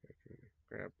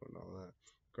 crap and all that,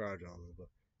 garage all that, but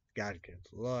gotta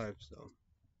cancel live, so.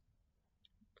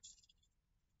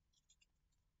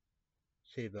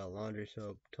 See about laundry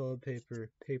soap, toilet paper,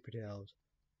 paper towels,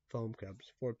 foam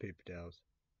cups, 4 paper towels,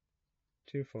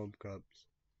 2 foam cups,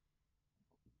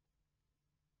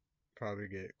 probably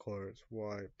get Clorox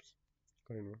wipes,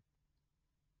 cleaner,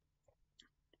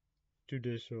 2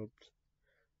 dish soaps,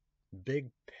 big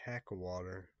pack of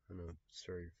water. I know it's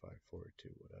 35, 42,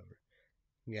 whatever.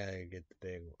 You gotta get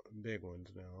the big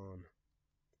ones now on.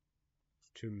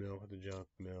 2 milk, the junk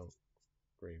milk,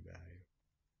 great value.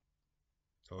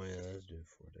 Oh yeah, that's due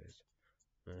 4 days.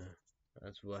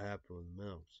 That's what happened with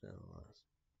milk,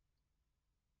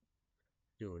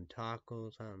 doing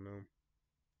tacos, I don't know.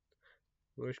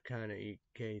 Wish kinda eat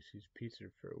Casey's pizza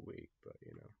for a week, but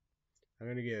I'm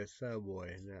gonna get a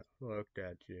Subway and that fuck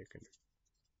that chicken.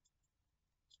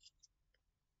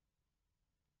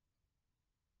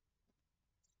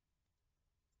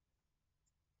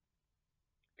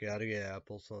 Gotta get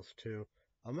applesauce too.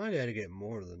 I might gotta get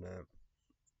more than that.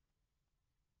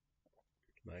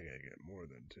 Might gotta get more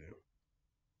than 2.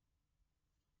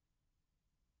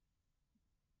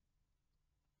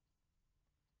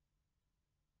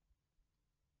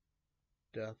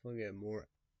 Definitely get more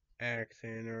Axe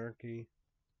Anarchy.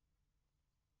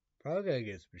 Probably gotta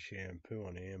get some shampoo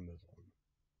on Amazon.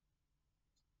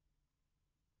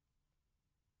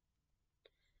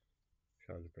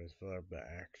 Trying to press fill up the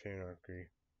Axe Anarchy.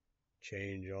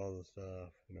 Change all the stuff,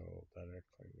 better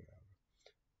clean it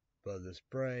out. But the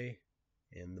spray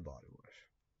and the body wash.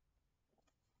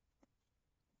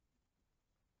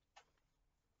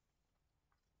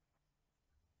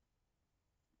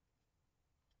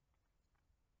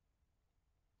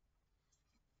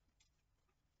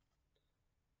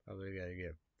 Probably gotta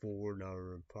get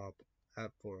 $4 pop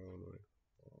at $4 only.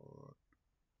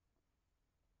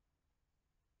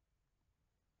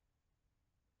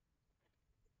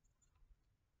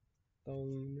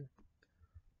 Phone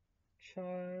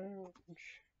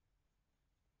charge.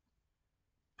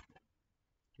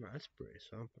 That's pretty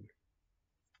something.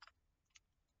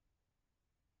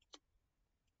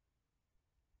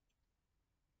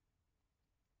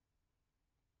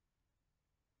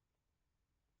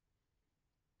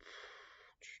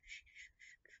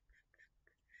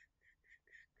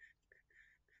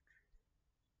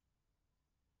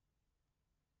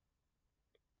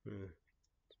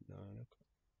 It's 9 o'clock.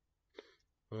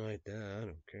 I like that, I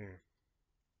don't care.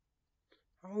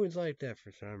 I always like that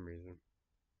for some reason.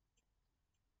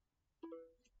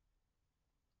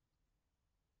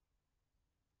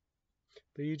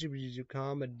 But YouTube,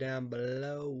 comment down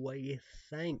below what you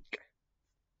think.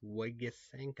 What you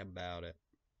think about it.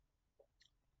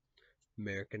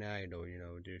 American Idol,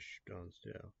 just don't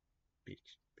still be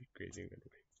crazy gonna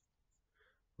be.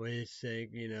 What do you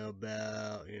think,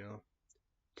 about,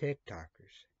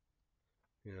 TikTokers?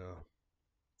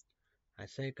 I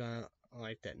think I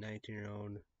like that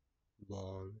 19-year-old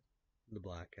blonde, the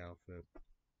black outfit.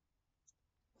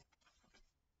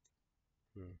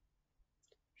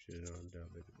 Should have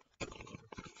done it.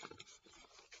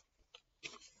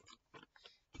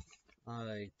 I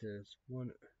like this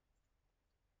one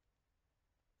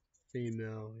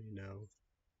female,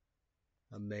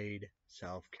 a maid,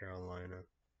 South Carolina.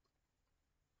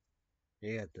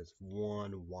 You got this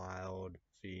one wild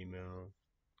female,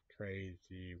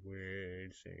 crazy,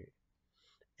 weird, say,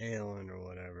 Ellen or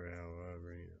whatever,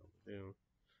 however,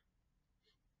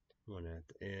 one at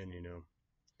the end,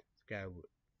 this guy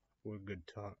with good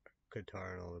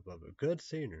guitar and all above, a good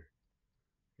singer,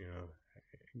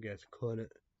 I guess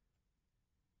couldn't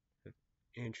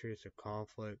interest or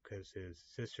conflict because his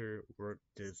sister worked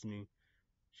Disney.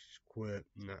 She's quit,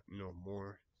 not no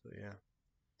more. So yeah,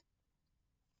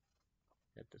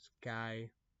 got this guy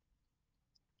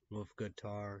with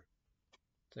guitar.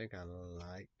 I think I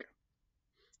like.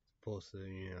 Supposed to,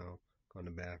 go in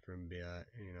the bathroom, be like,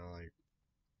 like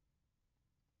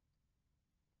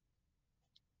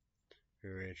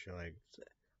Rich, like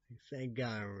thank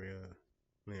God,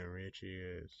 Richie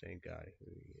is, thank God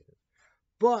who he is.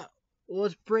 But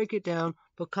let's break it down.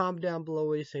 But comment down below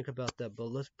what you think about that.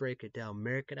 But let's break it down.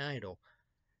 American Idol.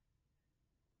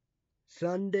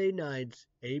 Sunday nights,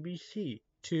 ABC,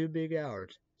 2 big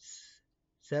hours.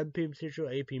 7 p.m. Central,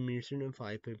 8 p.m. Eastern, and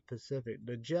 5 p.m. Pacific.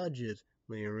 The judges,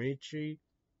 Leon Richie.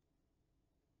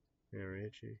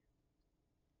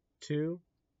 2,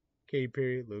 Katy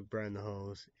Perry, Luke Bryan, the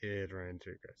host, is Ryan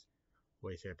Seacrest. What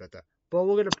do you say about that? But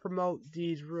we're going to promote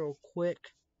these real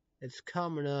quick. It's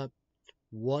coming up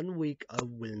 1 week of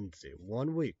Wednesday.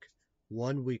 1 week.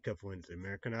 1 week of Wednesday.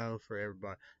 American Idol for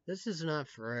everybody. This is not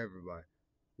for everybody.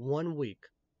 1 week.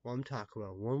 What I'm talking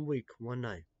about. 1 week, 1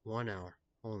 night, 1 hour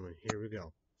only. Here we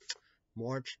go.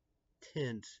 March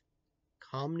 10th,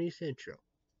 Comedy Central.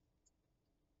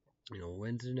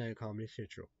 Wednesday night, Comedy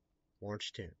Central.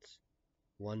 March 10th.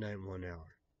 1 night, 1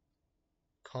 hour.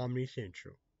 Comedy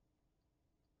Central.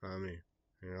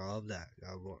 All of that.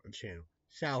 I want a channel.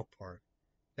 South Park.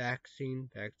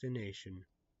 Vaccination.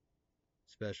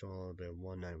 Special a little bit.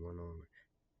 1 night, 1 only.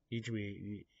 Each one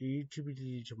need to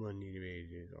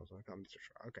be also on Comedy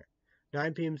Central. Okay.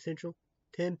 9 p.m. Central,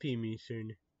 10 p.m.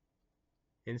 Eastern,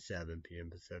 and 7 p.m.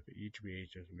 Pacific. Each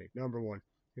week just make number 1.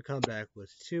 You come back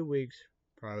with 2 weeks,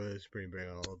 probably the spring break,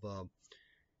 all above.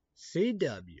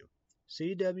 CW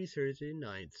Thursday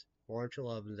nights, March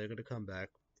 11th, they're going to come back.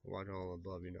 Watch all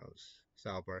above,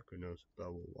 South Park, who knows,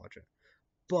 but we'll watch it.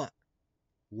 But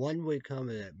 1 week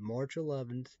coming at March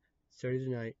 11th, Thursday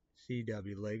night,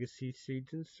 CW Legacy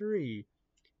Season 3.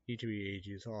 Each week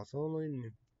is also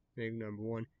only make number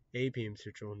 1, 8 p.m.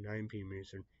 Central, 9 p.m.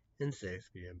 Eastern, and 6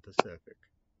 p.m. Pacific.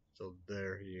 So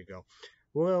there you go.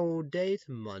 Well, days,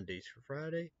 Mondays for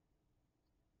Friday,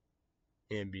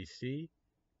 NBC.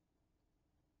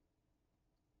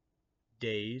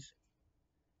 Days,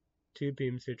 2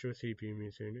 p.m. Central, 3 p.m.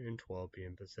 Eastern, and 12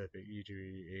 p.m. Pacific. Each of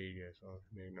you guys all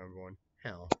make number one.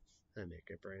 Hell, I make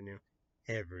it brand new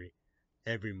every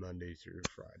Monday through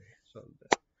Friday. So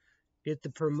get the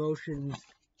promotions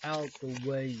out the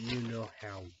way. You know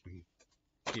how we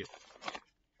do.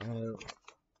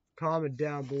 Comment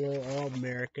down below. All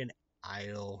American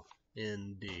Idol,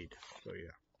 indeed. So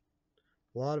yeah,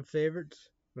 a lot of favorites.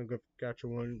 I got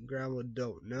your one grandma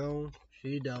don't know.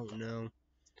 She don't know.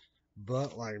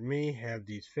 But like me, have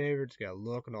these favorites, got a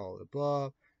look and all the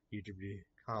above. YouTube,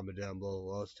 comment down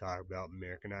below. Let's talk about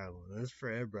American Idol. This is for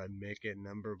everybody. Make it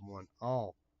number one.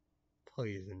 All.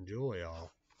 Please enjoy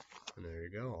all. And there you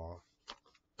go, all.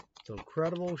 It's an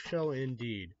incredible show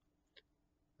indeed.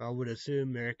 I would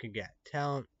assume American Got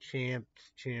Talent,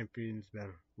 champions,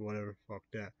 whatever, fuck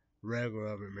that.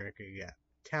 Regular American Got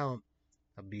Talent.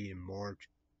 I'll be in March,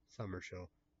 summer show.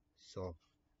 So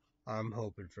I'm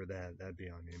hoping for that. That'd be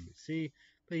on NBC.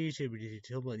 But you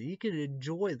can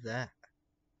enjoy that.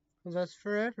 Well, that's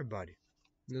for everybody.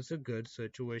 It's a good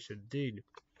situation indeed.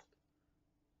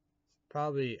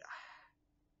 Probably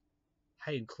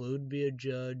Heidi Klum be a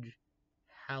judge.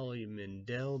 Howie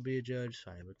Mandel be a judge.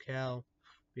 Simon Cowell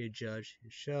be a judge. The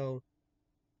show.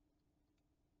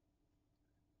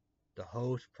 The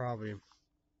host probably.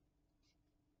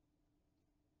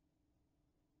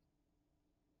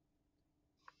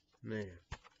 Man.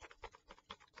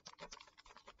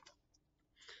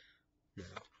 No.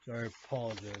 Sorry,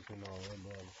 apologize and all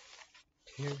that.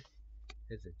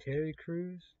 Is it Terry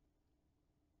Crews?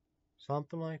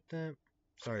 Something like that.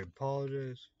 Sorry,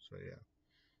 apologize. So yeah.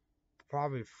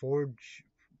 Probably 4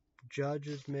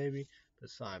 judges maybe. But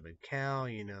Simon Cowell,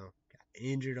 got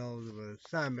injured all over.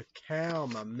 Simon Cowell,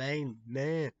 my main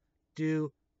man.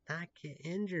 Do not get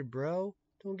injured, bro.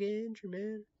 Don't get injured,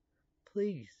 man.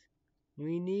 Please.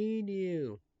 We need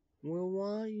you. We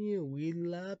want you. We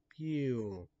love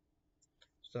you.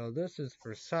 So this is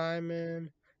for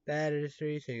Simon. That is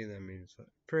 3 things that means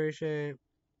appreciate.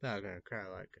 Not gonna cry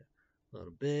like a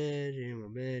little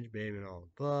bitch, baby, and all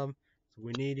above. So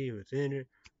we need you. It's injured.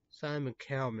 Simon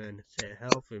Cowell, man, stay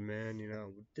healthy, man.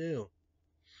 We do.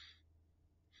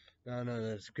 I know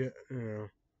that's good.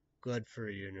 Good for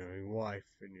your wife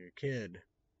and your kid.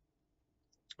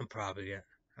 I'm probably got.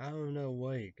 I don't know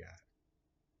what he got.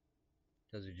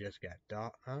 Does he just got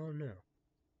dog? I don't know.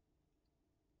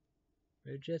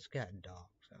 They just got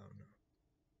dogs. I don't know.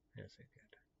 Yes, they got.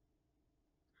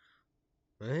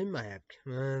 Well, he might have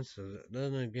so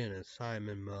then again, it's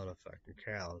Simon motherfucking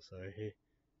Cowell, so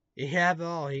he have it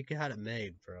all. He got it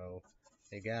made, bro.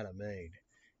 He got it made.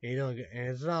 He don't get, and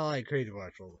it's not like Crazy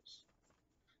Watch Rules.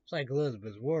 It's like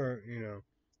Elizabeth's Warren,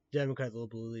 Democrats will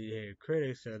believe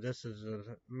critics, so this is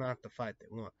not the fight they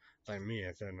want. It's like me,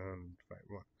 I said, no, the fight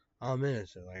want. I'm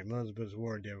innocent, like Elizabeth's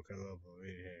Warren, Democrats will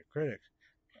believe critics.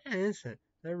 Yeah, innocent.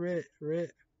 They're rich,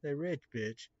 bitch.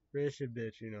 Rich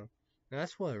bitch,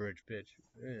 That's what a rich bitch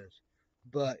is.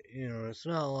 But, it's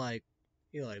not like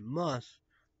Elon Musk.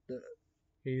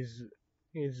 He's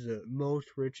the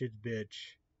most richest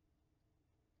bitch.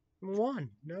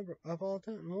 One, never, of all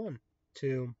time. One.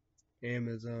 2,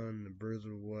 Amazon, the Bruiser,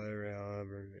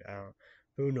 whatever, however,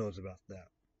 who knows about that.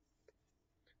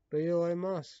 But Elon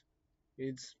Musk,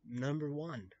 it's number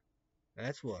 1.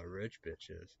 That's what a rich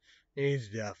bitch is. He's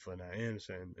definitely not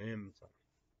Amazon.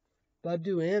 But I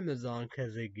do Amazon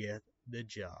because they get the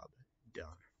job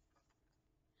done.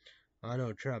 I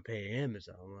know Trump hate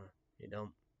Amazon. You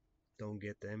don't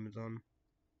get the Amazon.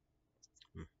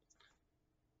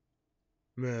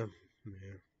 Man.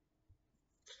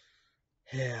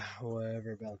 Yeah,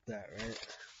 whatever about that, right?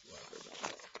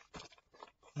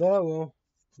 But well,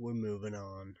 we're moving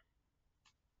on.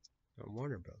 I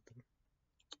wonder about them.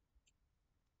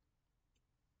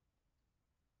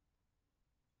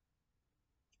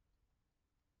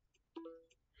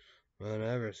 I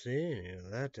never seen any of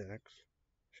that text.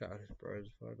 Shot his surprised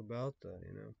as fuck about that,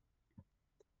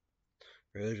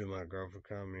 Originally, my girlfriend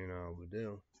coming, would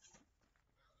do.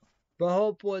 But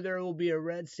hopefully there will be a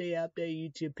Red State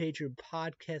update, YouTube, Patreon,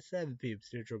 podcast, 7 p.m.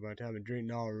 Central by the time of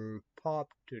drink, all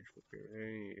pop, Twitch,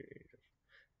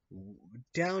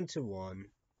 down to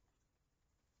 1.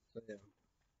 So yeah.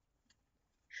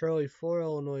 Surely for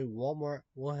Illinois, Walmart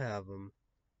will have them.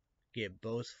 Get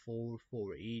both for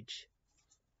each.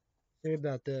 Think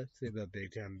about that. Think about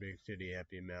big time, big city,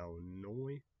 happy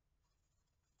Illinois.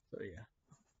 So yeah.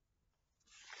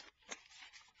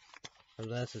 As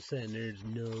that's the saying, there's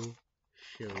no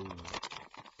shows.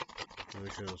 No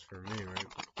shows for me, right?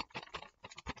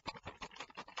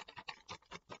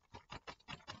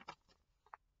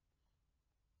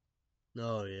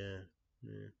 Oh yeah.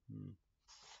 Yeah.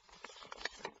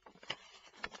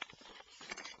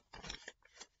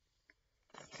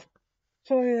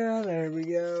 So yeah, there we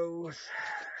go.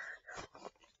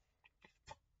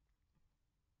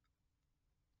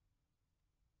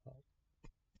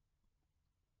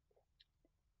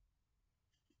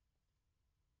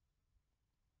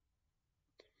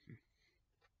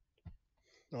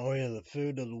 Oh yeah, the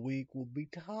food of the week will be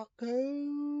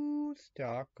tacos.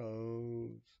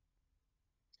 Tacos.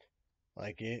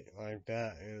 Like it, like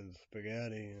that is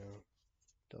spaghetti,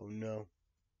 Don't know.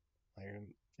 Like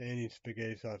any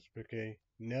spaghetti sauce spaghetti.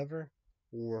 Never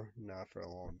or not for a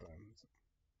long time.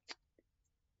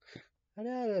 I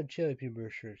know the chili pepper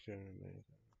restriction.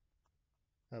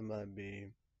 That might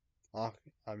be,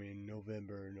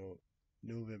 November, no,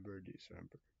 November,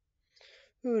 December.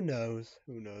 Who knows?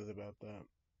 Who knows about that?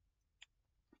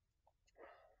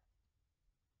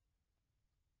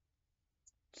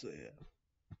 So yeah.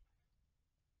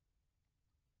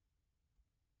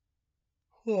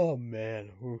 Oh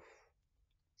man. Oof.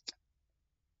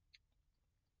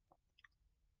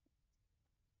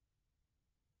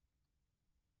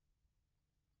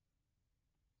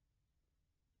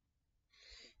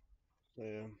 So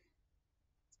yeah.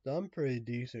 Done pretty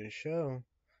decent show.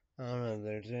 I don't know if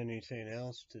there's anything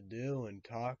else to do and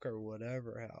talk or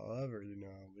whatever. However,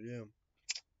 we do.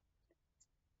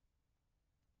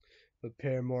 But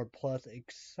Paramore Plus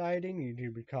exciting. You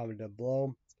can be commenting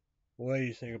below. What do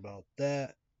you think about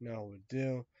that? No, we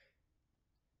do.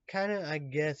 Kind of, I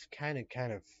guess, kind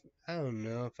of. I don't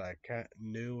know if I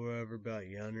knew whatever about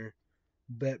Yunner,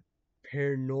 but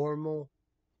paranormal,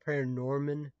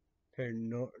 paranorman,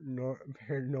 paranormal,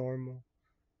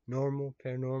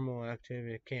 paranormal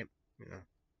activity. I can't, you know,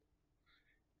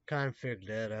 kind of figured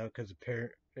that out because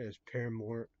it's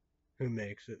Paramore who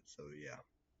makes it. So yeah,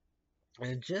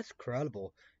 and it's just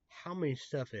incredible how many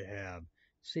stuff it have.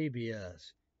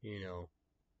 CBS,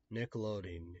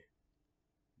 Nickelodeon,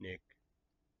 Nick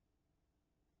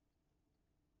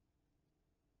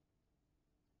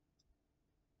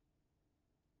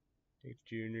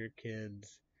Jr.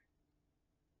 Kids,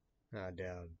 I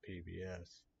doubt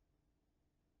PBS,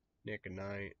 Nick at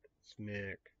Night, it's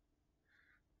Nick.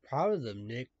 Probably the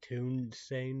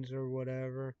Nicktoons or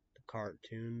whatever, the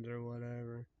cartoons or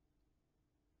whatever.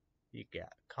 You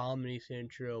got Comedy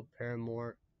Central,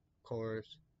 Paramore, of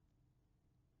course.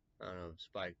 I don't know,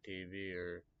 Spike TV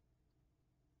or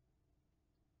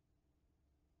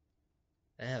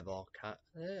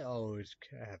they always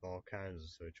have all kinds of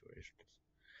situations.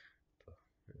 But,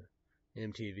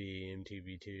 MTV,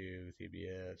 MTV2,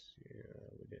 CBS, yeah,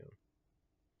 we do.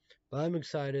 But I'm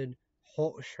excited.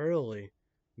 Surely,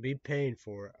 be paying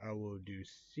for it. I will do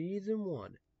season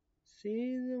one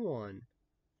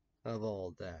of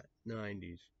all that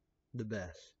 90s, the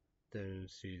best. Then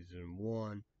season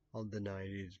one of the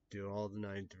 90s, do all the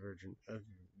 90s version of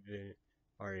the.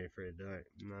 Are you afraid to die?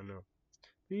 No.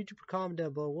 You should comment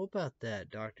down below. What about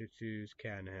that? Dr. Seuss,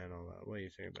 Cat in the Hat, all that. What do you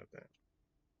think about that?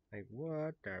 Like,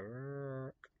 what the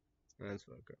heck? That's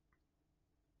fucked up.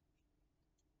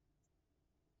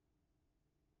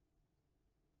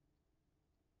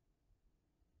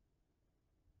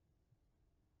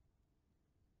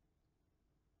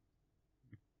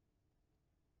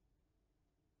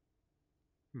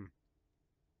 Hmm.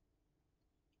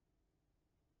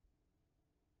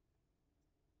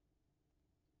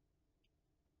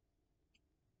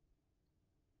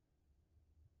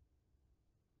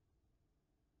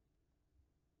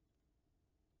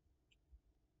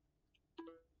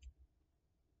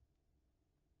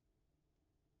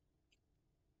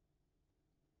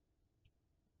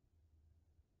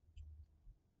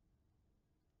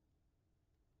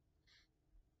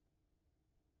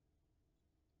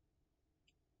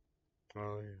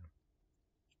 Oh, yeah.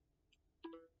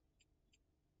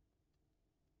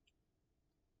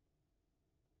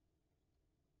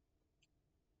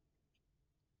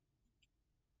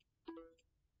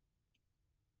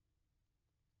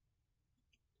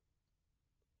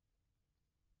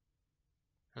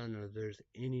 I don't know if there's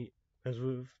any. Because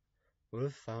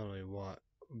we've finally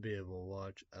be able to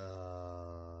watch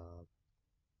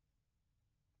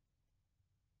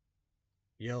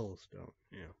Yellowstone.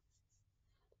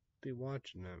 Be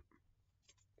watching that.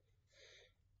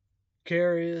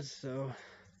 Curious, so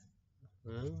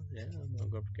well, yeah, I'm gonna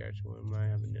go for catch one. Might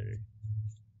have another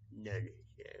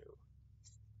show.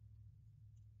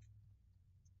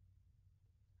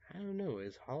 I don't know.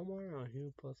 Is Hallmark on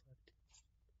Hulu Plus?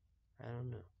 I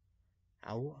don't know.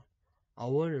 I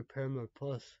wonder Paramount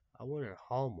Plus. I wonder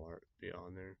Hallmark be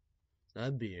on there.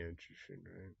 That'd be interesting,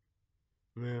 right?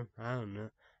 Yeah, I don't know.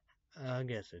 I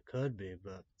guess it could be,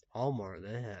 but Hallmark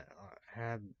they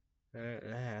have they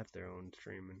have their own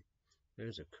streaming.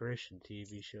 There's a Christian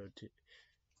TV show,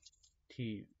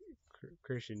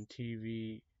 Christian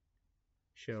TV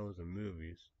shows and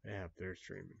movies. They have their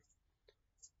streaming.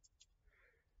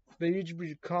 But you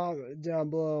should comment down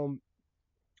below.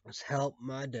 Let's help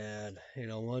my dad.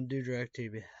 Want to do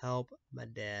DirecTV. Help my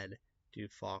dad do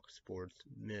Fox Sports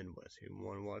Midwest. He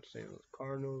want to watch St. Louis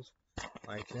Cardinals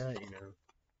like that.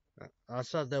 I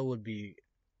thought that would be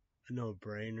a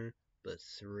no-brainer. But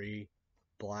 3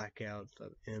 blackouts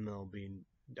of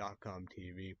MLB.com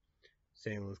TV.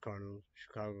 St. Louis Cardinals,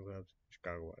 Chicago Cubs,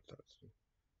 Chicago White Sox.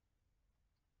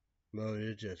 Well,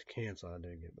 it just canceled. I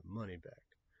didn't get my money back.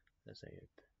 That's it.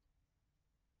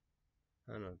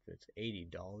 I don't know if it's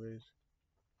 $80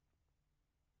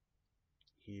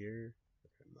 here.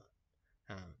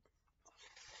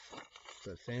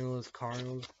 The St. Louis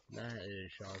Cardinals, that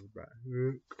is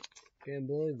shocking. Can't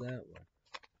believe that one.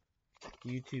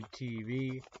 YouTube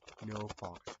TV, no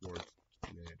Fox Sports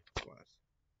Midwest.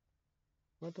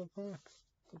 What the fuck?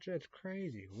 That's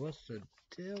crazy. What's the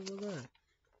deal with that?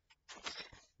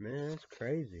 Man, that's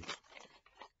crazy.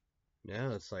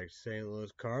 Now it's like St.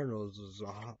 Louis Cardinals is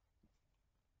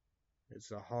it's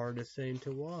the hardest thing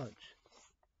to watch.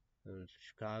 The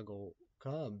Chicago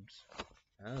Cubs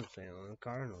and St. Louis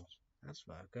Cardinals. That's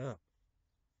fucked up.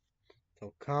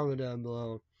 So comment down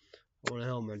below. I want to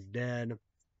help my dad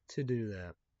to do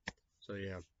that. So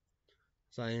yeah.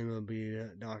 So I am gonna be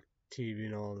Doc TV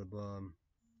and all the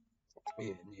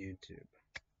and YouTube.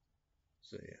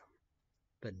 So yeah.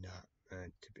 But not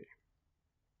meant to be.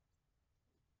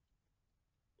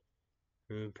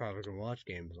 You probably can watch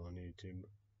games on YouTube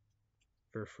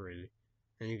for free.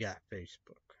 And you got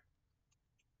Facebook.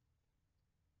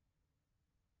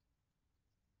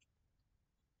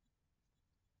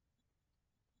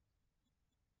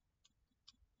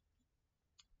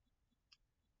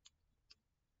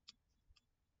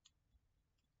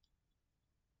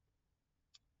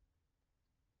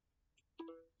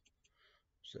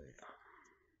 So yeah.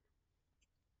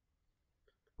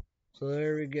 So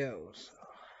there we go. So,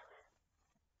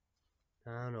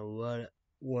 I don't know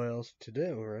what else to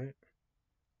do, right?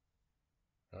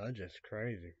 That's just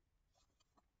crazy.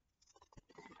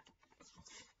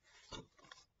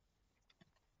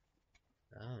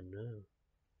 I don't know.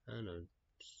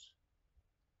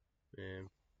 Man,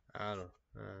 I don't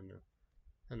know.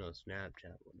 I know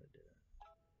Snapchat when I do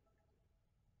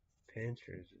that.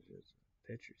 Pinterest is just a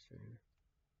picture thing.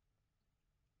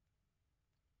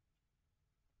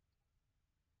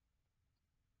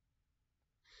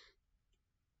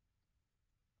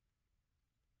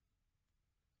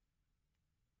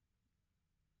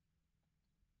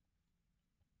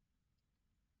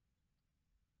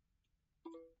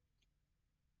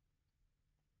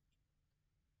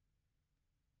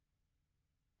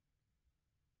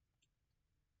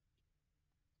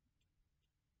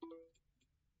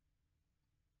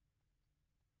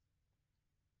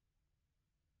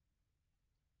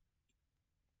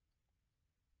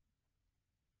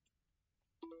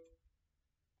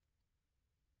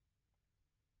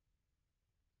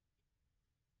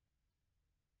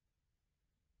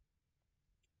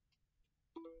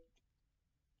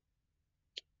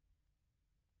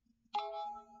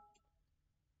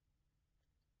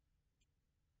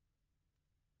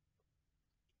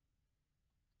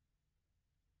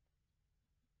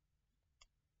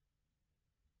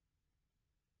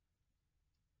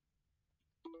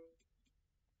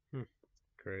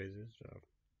 Crazy stuff.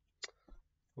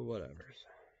 Whatever.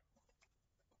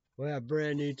 We have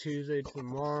brand new Tuesday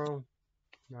tomorrow.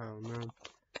 I don't know.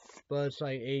 But it's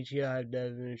like HEI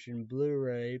definition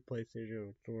Blu-ray,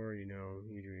 PlayStation 4,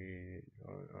 usually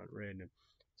on random.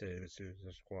 Say this is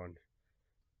this one.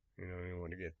 You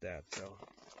want to get that, so.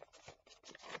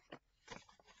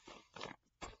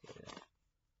 Yeah.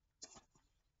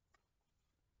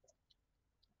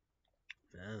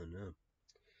 I don't know.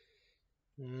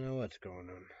 I don't know what's going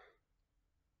on.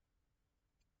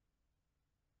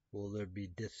 Will there be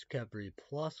Discovery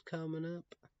Plus coming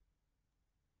up?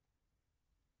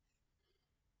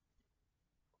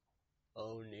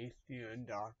 Oh, Nathan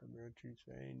documentary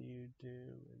saying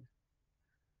YouTube.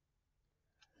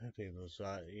 And people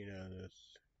thought,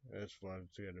 this one's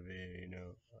gonna be,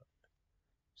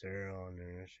 Sarah on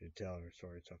there. She tell her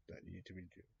story, stuff that YouTube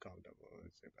comment up below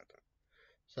and say about that.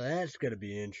 So that's gonna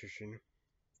be interesting.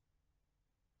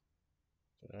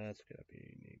 So that's gonna be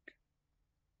unique.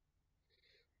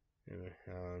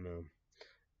 I don't know.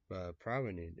 But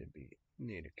probably need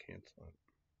to cancel it.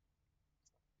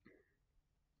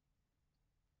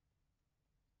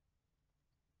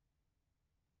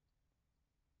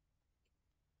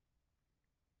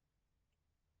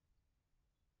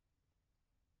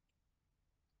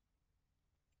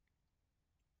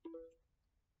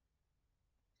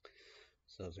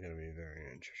 So it's gonna be very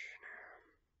interesting.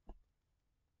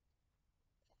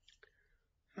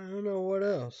 I don't know what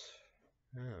else.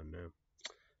 I don't know.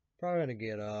 Probably gonna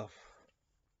get off.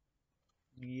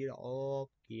 Get off,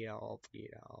 get off,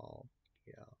 get off,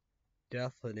 get off.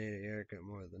 Definitely need a haircut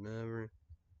more than ever.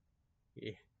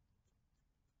 Yeah.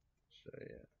 So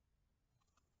yeah.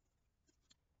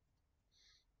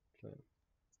 So.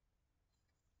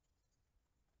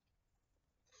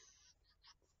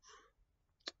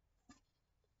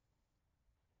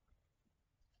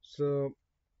 So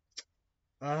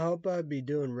I hope I'd be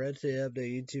doing Red State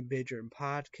Update YouTube page and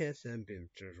podcast and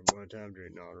just one time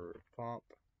during order of pop.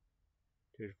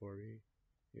 2 to 4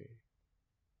 Yeah.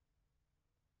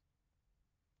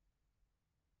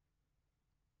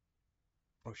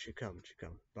 Oh, she coming.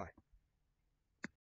 Bye.